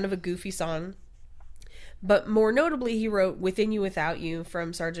 which is kind of a goofy song. But more notably, he wrote Within You Without You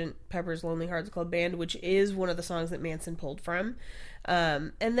from Sgt. Pepper's Lonely Hearts Club Band, which is one of the songs that Manson pulled from.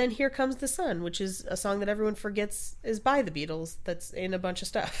 And then Here Comes the Sun, which is a song that everyone forgets is by the Beatles. That's in a bunch of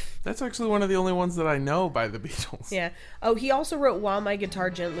stuff. That's actually one of the only ones that I know by the Beatles. Yeah. Oh, he also wrote While My Guitar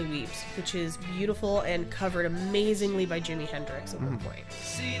Gently Weeps, which is beautiful and covered amazingly by Jimi Hendrix at one point.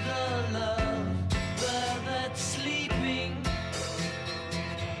 See the love bird that's sleeping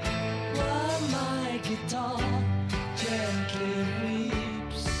while my guitar gently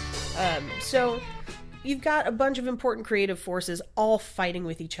weeps. So you've got a bunch of important creative forces all fighting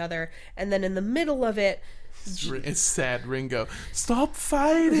with each other, and then in the middle of it, It's sad, Ringo. Stop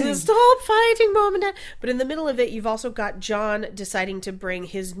fighting. stop fighting, Mom and Dad. But in the middle of it, you've also got John deciding to bring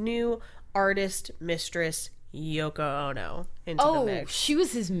his new artist mistress, Yoko Ono, into the Oh, mix. she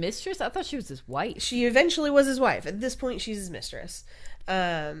was his mistress? I thought she was his wife. She eventually was his wife. At this point, she's his mistress.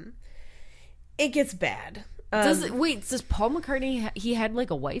 It gets bad. Does Paul McCartney, he had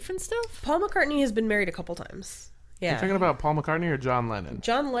a wife and stuff? Paul McCartney has been married a couple times. You're Yeah. talking about Paul McCartney or John Lennon?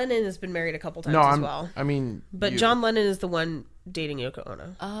 John Lennon has been married a couple times No, as well. I mean... But you. John Lennon is the one dating Yoko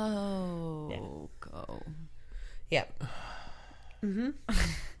Ono. Oh, go. Yeah.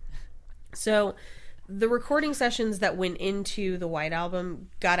 So the recording sessions that went into the White Album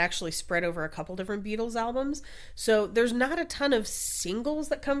got actually spread over a couple different Beatles albums. So there's not a ton of singles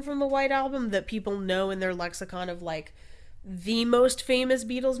that come from the White Album that people know in their lexicon of the most famous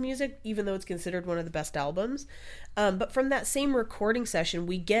Beatles music, even though it's considered one of the best albums. But from that same recording session,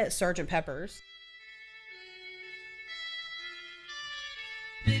 we get Sgt. Pepper's.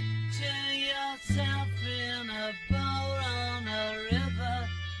 Picture yourself in a boat on a river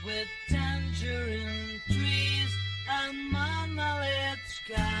with tangerine trees and moonlit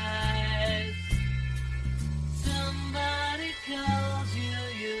skies. Somebody calls you,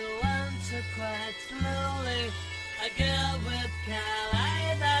 you answer quite slowly. A girl with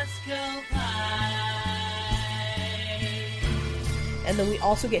kaleidoscope eyes. And then we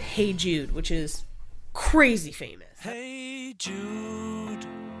also get Hey Jude, which is crazy famous. Hey Jude,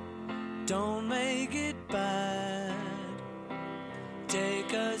 don't make it bad.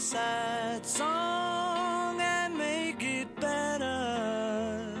 Take a sad song and make it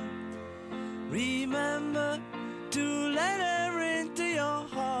better. Remember to let her into your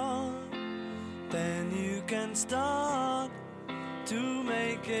heart. Then you can start to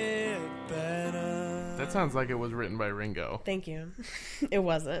make it better. That sounds like it was written by Ringo. Thank you. It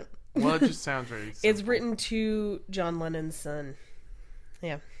wasn't. Well, it just sounds very simple. It's written to John Lennon's son.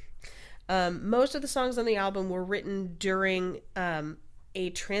 Yeah. Most of the songs on the album were written during a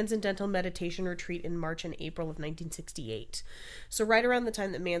transcendental meditation retreat in March and April of 1968. So right around the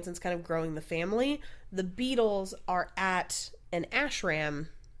time that Manson's kind of growing the family, the Beatles are at an ashram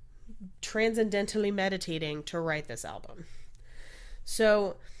transcendentally meditating to write this album.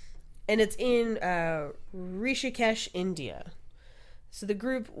 So, and it's in Rishikesh, India. So the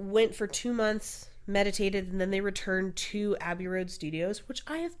group went for 2 months, meditated, and then they returned to Abbey Road Studios, which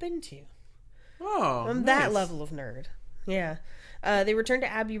I have been to. Oh, I'm that level of nerd. Yeah. They returned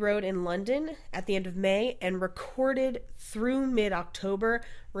to Abbey Road in London at the end of May and recorded through mid-October,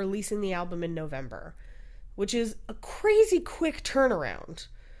 releasing the album in November, which is a crazy quick turnaround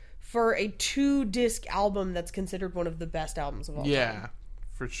for a 2-disc album that's considered one of the best albums of all time. Yeah,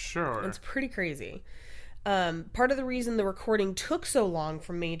 for sure. It's pretty crazy. Part of the reason the recording took so long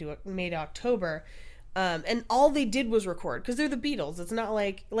from May to October, and all they did was record, because they're the Beatles. It's not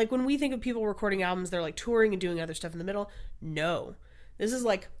like when we think of people recording albums, they're like touring and doing other stuff in the middle. No. This is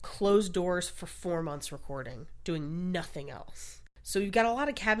like closed doors for 4 months recording, doing nothing else. So you've got a lot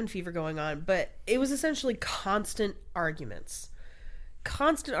of cabin fever going on, but it was essentially constant arguments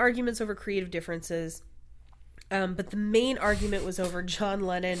over creative differences. But the main argument was over John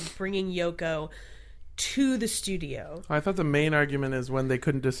Lennon bringing Yoko to the studio. I thought the main argument is when they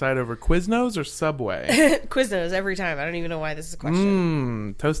couldn't decide over Quiznos or Subway. Quiznos every time. I don't even know why this is a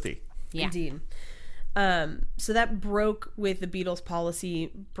question. Toasty. Yeah. Indeed. So that broke with the Beatles'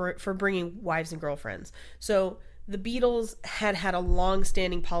 policy for bringing wives and girlfriends. So the Beatles had a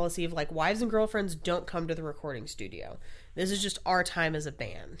long-standing policy of like, wives and girlfriends don't come to the recording studio. This is just our time as a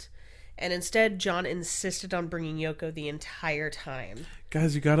band. And instead, John insisted on bringing Yoko the entire time.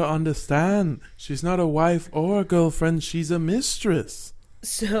 Guys, you gotta understand. She's not a wife or a girlfriend. She's a mistress.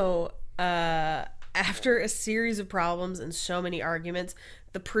 So, after a series of problems and so many arguments,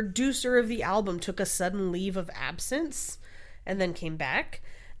 the producer of the album took a sudden leave of absence and then came back.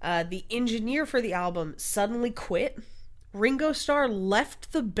 The engineer for the album suddenly quit. Ringo Starr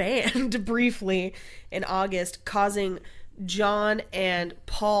left the band briefly in August, causing John and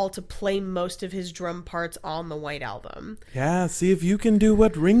Paul to play most of his drum parts on the White Album. Yeah, see if you can do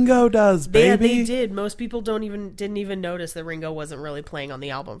what Ringo does, baby. Yeah, they did. Most people didn't even notice that Ringo wasn't really playing on the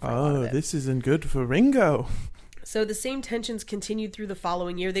album for a lot of it. This isn't good for Ringo. So the same tensions continued through the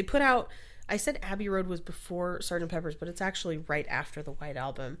following year. They put out, I said Abbey Road was before Sgt. Pepper's, but it's actually right after the White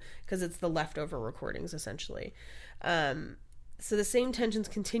Album because it's the leftover recordings, essentially. So the same tensions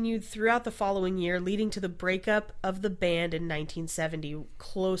continued throughout the following year, leading to the breakup of the band in 1970,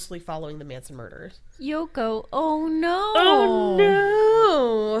 closely following the Manson murders. Yoko, oh no. Oh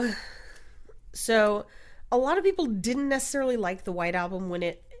no! So a lot of people didn't necessarily like the White Album when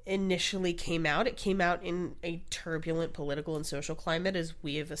it initially came out. It came out in a turbulent political and social climate, as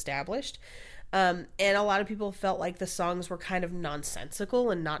we have established. And a lot of people felt like the songs were kind of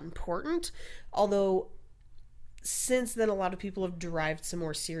nonsensical and not important, although since then a lot of people have derived some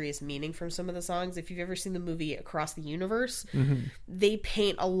more serious meaning from some of the songs. If you've ever seen the movie Across the Universe, they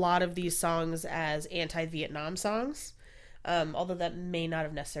paint a lot of these songs as anti-Vietnam songs, although that may not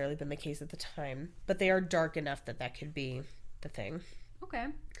have necessarily been the case at the time, but they are dark enough that could be the thing. Okay.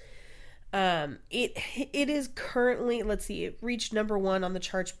 It is currently, let's see, it reached number 1 on the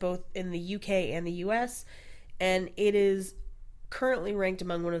charts both in the UK and the US, and it is currently ranked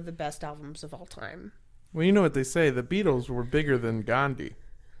among one of the best albums of all time. Well, you know what they say. The Beatles were bigger than Gandhi.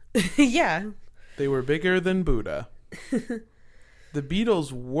 Yeah. They were bigger than Buddha. The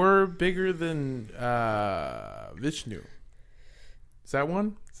Beatles were bigger than Vishnu. Is that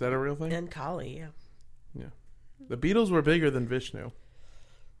one? Is that a real thing? And Kali, yeah. Yeah. The Beatles were bigger than Vishnu.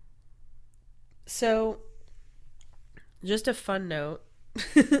 So, just a fun note.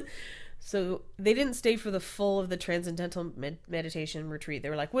 So, they didn't stay for the full of the Transcendental Meditation Retreat. They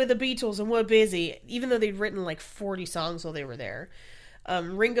were like, we're the Beatles and we're busy, even though they'd written like 40 songs while they were there.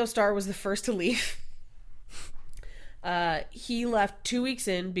 Ringo Starr was the first to leave. He left 2 weeks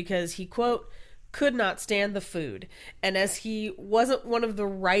in because he, quote, could not stand the food. And as he wasn't one of the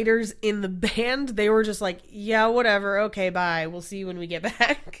writers in the band, they were just like, yeah, whatever, okay, bye. We'll see you when we get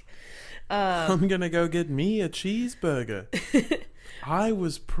back. I'm gonna go get me a cheeseburger. I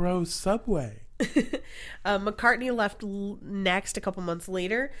was pro Subway. McCartney left next a couple months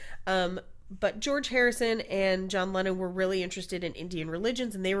later, but George Harrison and John Lennon were really interested in Indian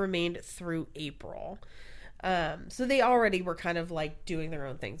religions, and they remained through April. So they already were kind of like doing their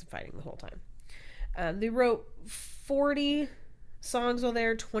own things and fighting the whole time. They wrote 40 songs while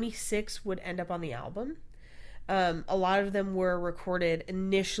there. 26 would end up on the album. A lot of them were recorded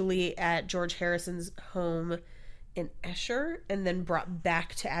initially at George Harrison's home in Esher and then brought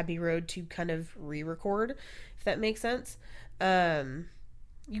back to Abbey Road to kind of re-record, if that makes sense. You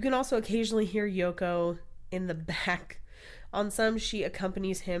can also occasionally hear Yoko in the back. On some, she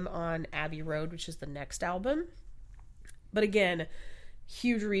accompanies him on Abbey Road, which is the next album. But again,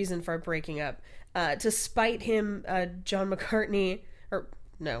 huge reason for breaking up. To spite him, John McCartney...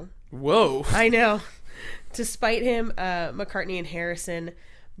 Whoa. I know. To spite him, McCartney and Harrison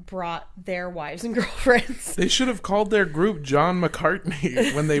brought their wives and girlfriends. They should have called their group John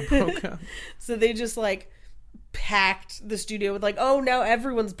McCartney when they broke up. So they just like packed the studio with like, oh, now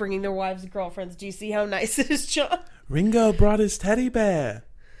everyone's bringing their wives and girlfriends. Do you see how nice it is, John? Ringo brought his teddy bear.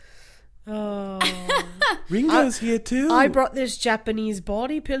 Oh. Ringo's here too. I brought this Japanese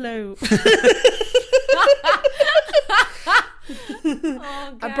body pillow.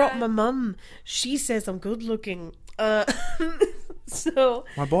 Oh, I brought my mum. She says I'm good looking. So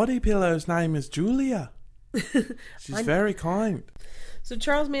my body pillow's name is Julia. She's very kind. So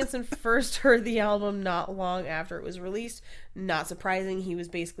Charles Manson first heard the album not long after it was released. Not surprising, he was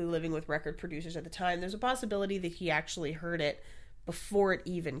basically living with record producers at the time. There's a possibility that he actually heard it before it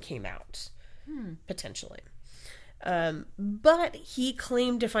even came out, potentially. But he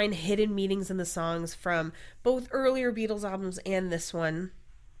claimed to find hidden meanings in the songs from both earlier Beatles albums and this one.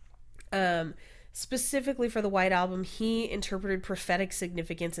 Specifically for the White Album, he interpreted prophetic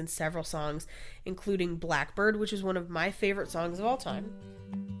significance in several songs, including Blackbird, which is one of my favorite songs of all time.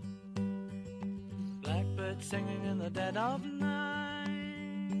 Blackbird singing in the dead of night.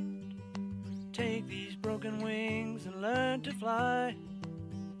 Take these broken wings and learn to fly.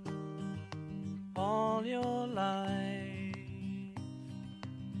 All your life,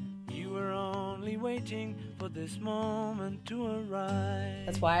 you were only waiting for this moment to arrive.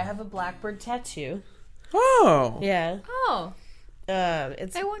 That's why I have a Blackbird tattoo. Oh. Yeah. Oh,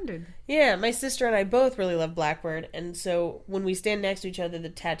 It's I wondered. Yeah, my sister and I both really love Blackbird, and so when we stand next to each other, the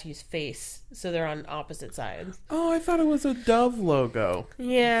tattoos face, so they're on opposite sides. Oh, I thought it was a Dove logo.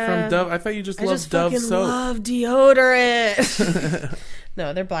 Yeah. From Dove. I thought you just I loved just Dove fucking soap. love deodorant.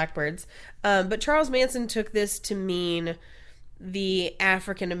 No, they're Blackbirds. But Charles Manson took this to mean the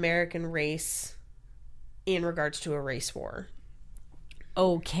African American race in regards to a race war.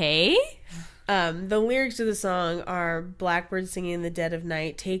 Okay. The lyrics to the song are blackbirds singing in the dead of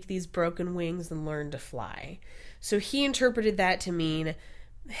night, take these broken wings and learn to fly. So he interpreted that to mean,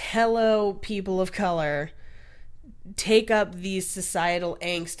 hello, people of color, take up these societal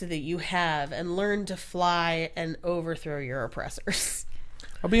angst that you have and learn to fly and overthrow your oppressors.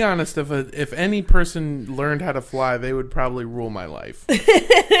 I'll be honest, if any person learned how to fly, they would probably rule my life.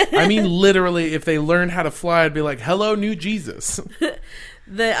 I mean, literally, if they learned how to fly, I'd be like, hello, new Jesus.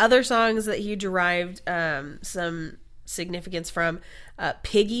 The other songs that he derived some significance from,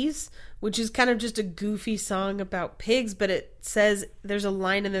 Piggies, which is kind of just a goofy song about pigs, but it says, there's a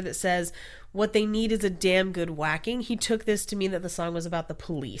line in there that says, what they need is a damn good whacking. He took this to mean that the song was about the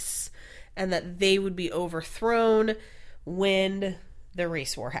police and that they would be overthrown when the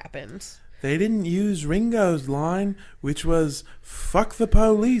race war happened. They didn't use Ringo's line, which was, fuck the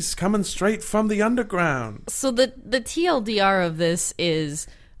police, coming straight from the underground. So the TLDR of this is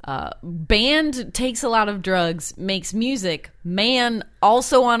band takes a lot of drugs, makes music. Man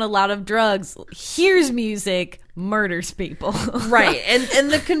also on a lot of drugs, hears music, murders people. Right,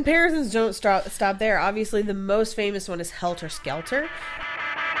 and the comparisons don't stop there. Obviously, the most famous one is Helter Skelter. When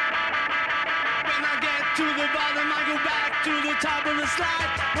I get to the bottom, I go back to the top of the slide.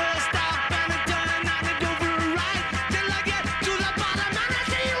 We'll stop and I turn and I go for a ride. Till I get to the bottom and I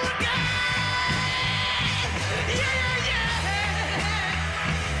see you again. Yeah, yeah.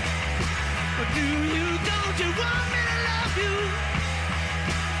 But do you, don't you want me to love you?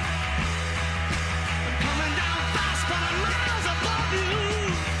 I'm coming down fast, but I'm miles above you.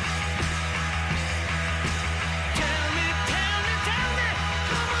 Tell me, come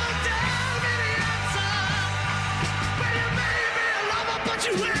on, tell me the answer. Well, you may be a lover, but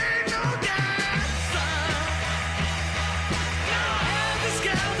you ain't no dancer. Now helter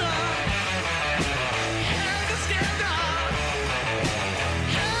skelter, helter skelter,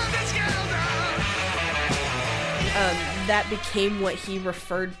 helter skelter. That became what he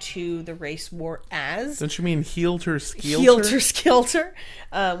referred to the race war as. Don't you mean Helter Skelter? Helter Skelter,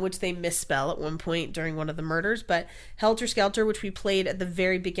 which they misspell at one point during one of the murders, but Helter Skelter, which we played at the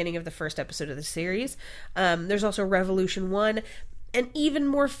very beginning of the first episode of the series. There's also Revolution 1, and even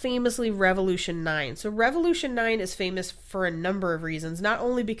more famously, Revolution 9. So Revolution 9 is famous for a number of reasons, not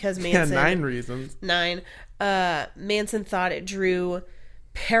only because Manson... Yeah, 9 reasons. 9. Manson thought it drew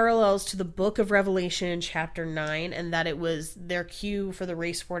parallels to the book of Revelation chapter 9 and that it was their cue for the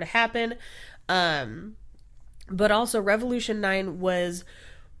race war to happen. But also Revolution 9 was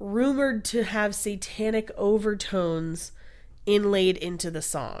rumored to have satanic overtones inlaid into the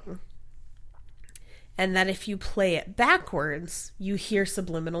song. And that if you play it backwards, you hear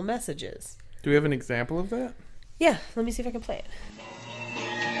subliminal messages. Do we have an example of that? Yeah, let me see if I can play it.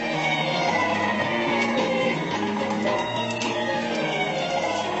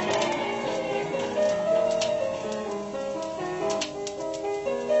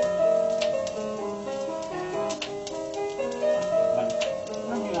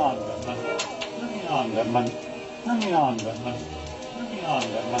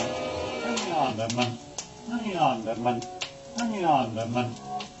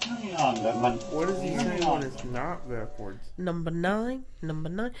 What is he saying when it's not backwards? Number nine.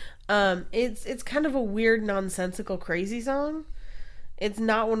 It's kind of a weird, nonsensical, crazy song. It's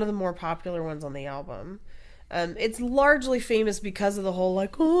not one of the more popular ones on the album. It's largely famous because of the whole,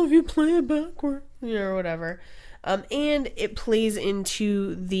 like, oh, if you play it backward, or whatever. And it plays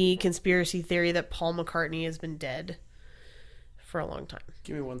into the conspiracy theory that Paul McCartney has been dead for a long time.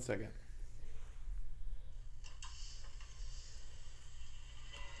 Give me 1 second.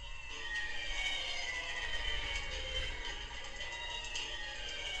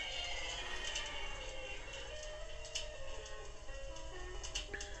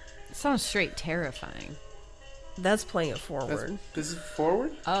 Sounds straight terrifying. That's playing it forward. This is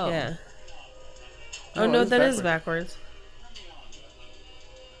forward? Oh. Yeah. No, Oh, no, it is that is backwards. backwards.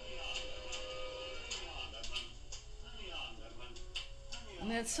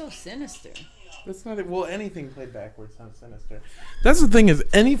 That's so sinister. That's not it. Well, anything played backwards sounds sinister. That's the thing is,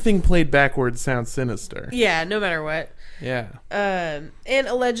 anything played backwards sounds sinister. Yeah, no matter what. Yeah. And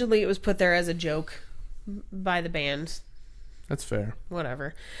allegedly it was put there as a joke by the band. That's fair.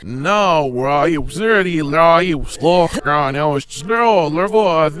 Whatever. No, I'm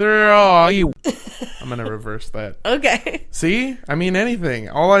gonna reverse that. Okay. See? I mean anything.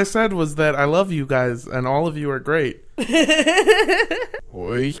 All I said was that I love you guys and all of you are great. See?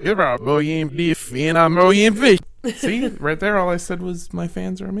 Right there all I said was my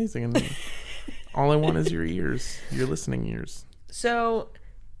fans are amazing and all I want is your ears. Your listening ears. So,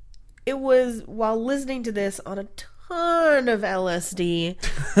 it was while listening to this on a ton of LSD,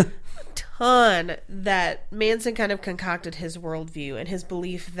 that Manson kind of concocted his worldview and his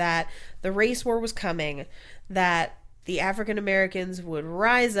belief that the race war was coming, that the African Americans would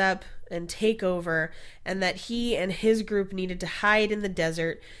rise up and take over, and that he and his group needed to hide in the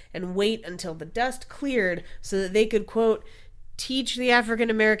desert and wait until the dust cleared so that they could, quote, teach the African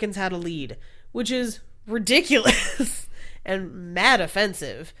Americans how to lead, which is ridiculous and mad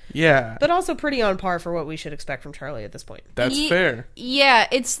offensive, Yeah. but also pretty on par for what we should expect from Charlie at this point. That's fair. Yeah,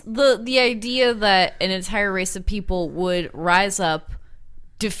 it's the idea that an entire race of people would rise up,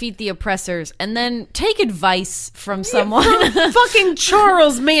 defeat the oppressors, and then take advice from someone. Fucking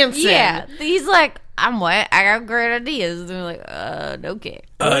Charles Manson. Yeah, he's like, I'm what? I got great ideas. And they're like, okay.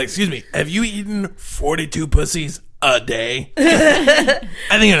 Excuse me. Have you eaten 42 pussies a day? I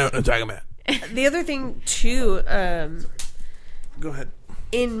think I know what I'm talking about. The other thing, too, Go ahead.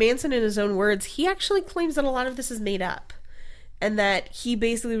 in Manson, in his own words, he actually claims that a lot of this is made up. And that he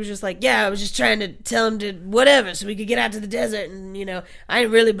basically was just like, yeah, I was just trying to tell him to whatever so we could get out to the desert. And, you know, I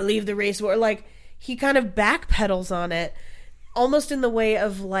didn't really believe the race war. Like, he kind of backpedals on it, almost in the way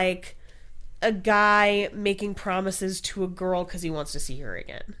of, like, a guy making promises to a girl because he wants to see her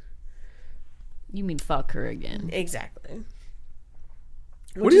again. You mean fuck her again. Exactly.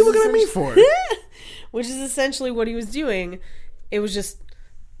 What are you looking at me for? Which is essentially what he was doing. It was just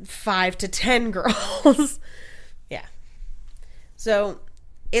 5 to 10 girls. Yeah. So,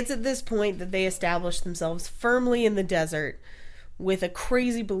 it's at this point that they establish themselves firmly in the desert with a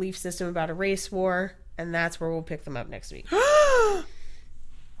crazy belief system about a race war, and that's where we'll pick them up next week. Do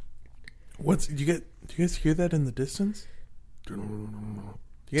you guys hear that in the distance? Do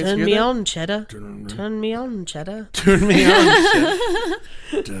you guys Turn hear me that? on, Cheddar. Turn me on, Cheddar. Turn me on.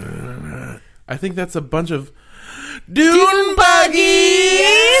 Shit. I think that's a bunch of dune buggies.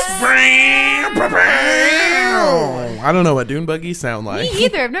 I don't know what dune buggies sound like. Me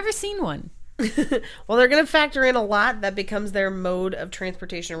either. I've never seen one. Well, they're going to factor in a lot that becomes their mode of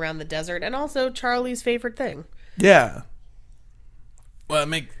transportation around the desert, and also Charlie's favorite thing. Yeah. Well, it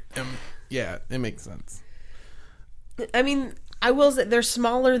makes sense. I mean, I will say they're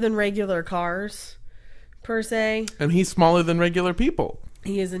smaller than regular cars, per se. And he's smaller than regular people,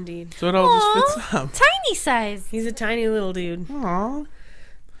 He is indeed. so it all just fits up. Tiny size. He's a tiny little dude. Aww.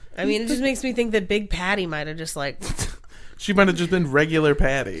 I mean, it just makes me think that Big Patty might have just like... She might have just been regular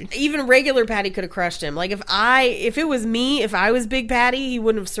Patty. Even regular Patty could have crushed him. Like, if it was me, if I was Big Patty, he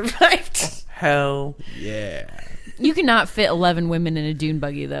wouldn't have survived. Hell yeah. You cannot fit 11 women in a dune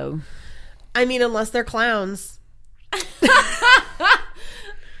buggy, though. I mean, unless they're clowns.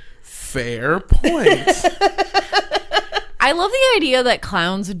 Fair point. I love the idea that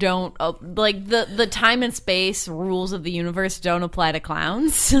clowns don't, like, the time and space rules of the universe don't apply to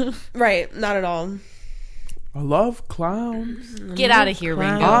clowns. Right, not at all. I love clowns. Get out of here,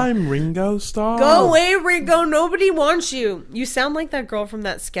 Ringo. I'm Ringo Starr. Go away, Ringo. Nobody wants you. You sound like that girl from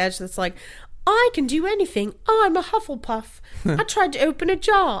that sketch that's like, I can do anything. I'm a Hufflepuff. I tried to open a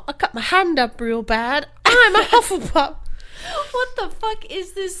jar. I cut my hand up real bad. I'm a Hufflepuff. What the fuck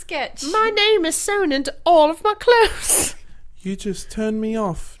is this sketch? My name is sewn into all of my clothes. You just turned me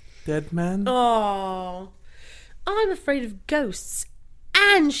off, dead man. Oh, I'm afraid of ghosts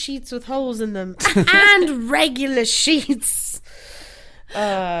and sheets with holes in them and regular sheets.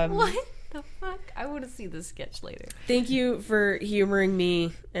 What the fuck? I want to see this sketch later. Thank you for humoring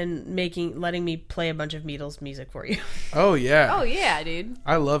me and letting me play a bunch of Beatles music for you. Oh, yeah. Oh, yeah, dude.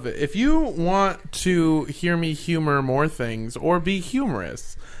 I love it. If you want to hear me humor more things or be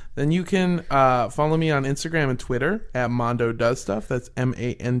humorous, then you can follow me on Instagram and Twitter at Mondo Does Stuff. That's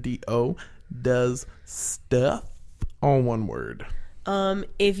MANDO Does Stuff. All one word.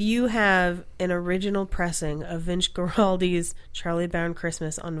 If you have an original pressing of Vince Guaraldi's Charlie Brown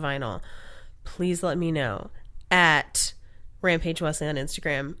Christmas on vinyl, please let me know at Rampage Wesley on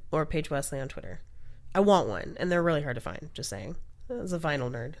Instagram or Paige Wesley on Twitter. I want one, and they're really hard to find, just saying. As a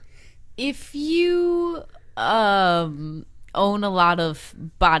vinyl nerd. If you own a lot of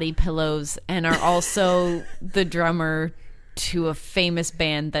body pillows and are also the drummer to a famous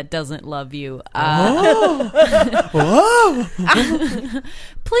band that doesn't love you, please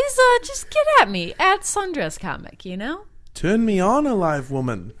just get at me at Sundress Comic, you know? Turn me on, alive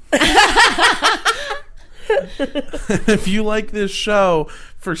woman. If you like this show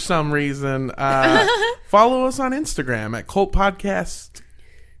for some reason, follow us on Instagram at Cult Podcast.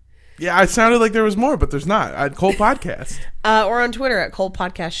 Yeah, I sounded like there was more, but there's not. At Cult Podcast. Or on Twitter at Cult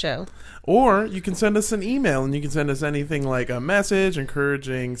Podcast Show. Or you can send us an email, and you can send us anything like a message,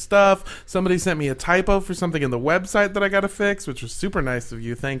 encouraging stuff. Somebody sent me a typo for something in the website that I got to fix, which was super nice of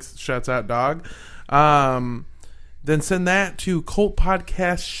you. Thanks, Shuts Out Dog. Then send that to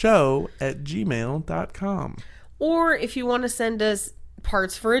cultpodcastshow@gmail.com. Or if you want to send us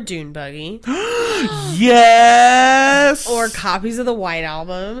parts for a Dune buggy. Yes! Or copies of the White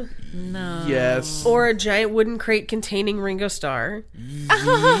Album. No. Yes. Or a giant wooden crate containing Ringo Starr.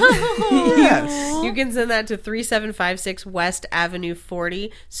 Yes. You can send that to 3756 West Avenue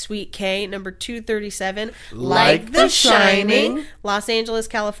 40, Suite K, number 237. Like The Shining. Los Angeles,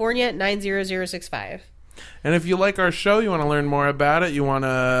 California, 90065. And if you like our show, you want to learn more about it, you want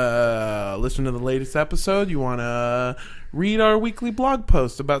to listen to the latest episode, you want to read our weekly blog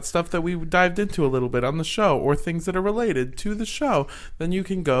post about stuff that we dived into a little bit on the show or things that are related to the show, then you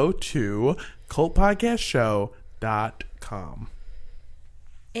can go to cultpodcastshow.com.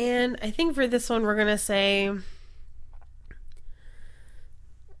 And I think for this one, we're going to say,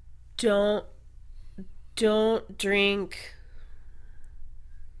 don't drink...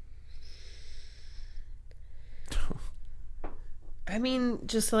 I mean,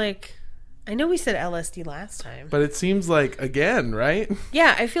 just like, I know we said LSD last time. But it seems like, again, right?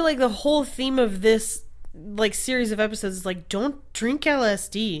 Yeah, I feel like the whole theme of this, like, series of episodes is like, don't drink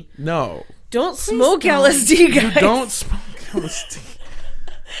LSD. No. Don't smoke LSD, guys. Don't smoke LSD.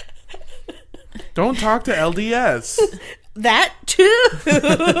 Don't talk to LDS. That too.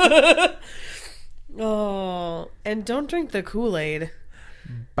 Oh, and don't drink the Kool-Aid.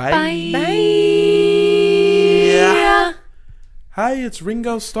 Bye. Yeah. Hi, it's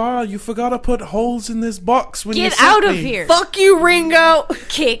Ringo Starr. You forgot to put holes in this box when you Get sent out of me. here. Fuck you, Ringo.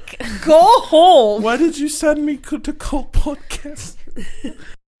 Kick. Go home. Why did you send me to Cult Podcast?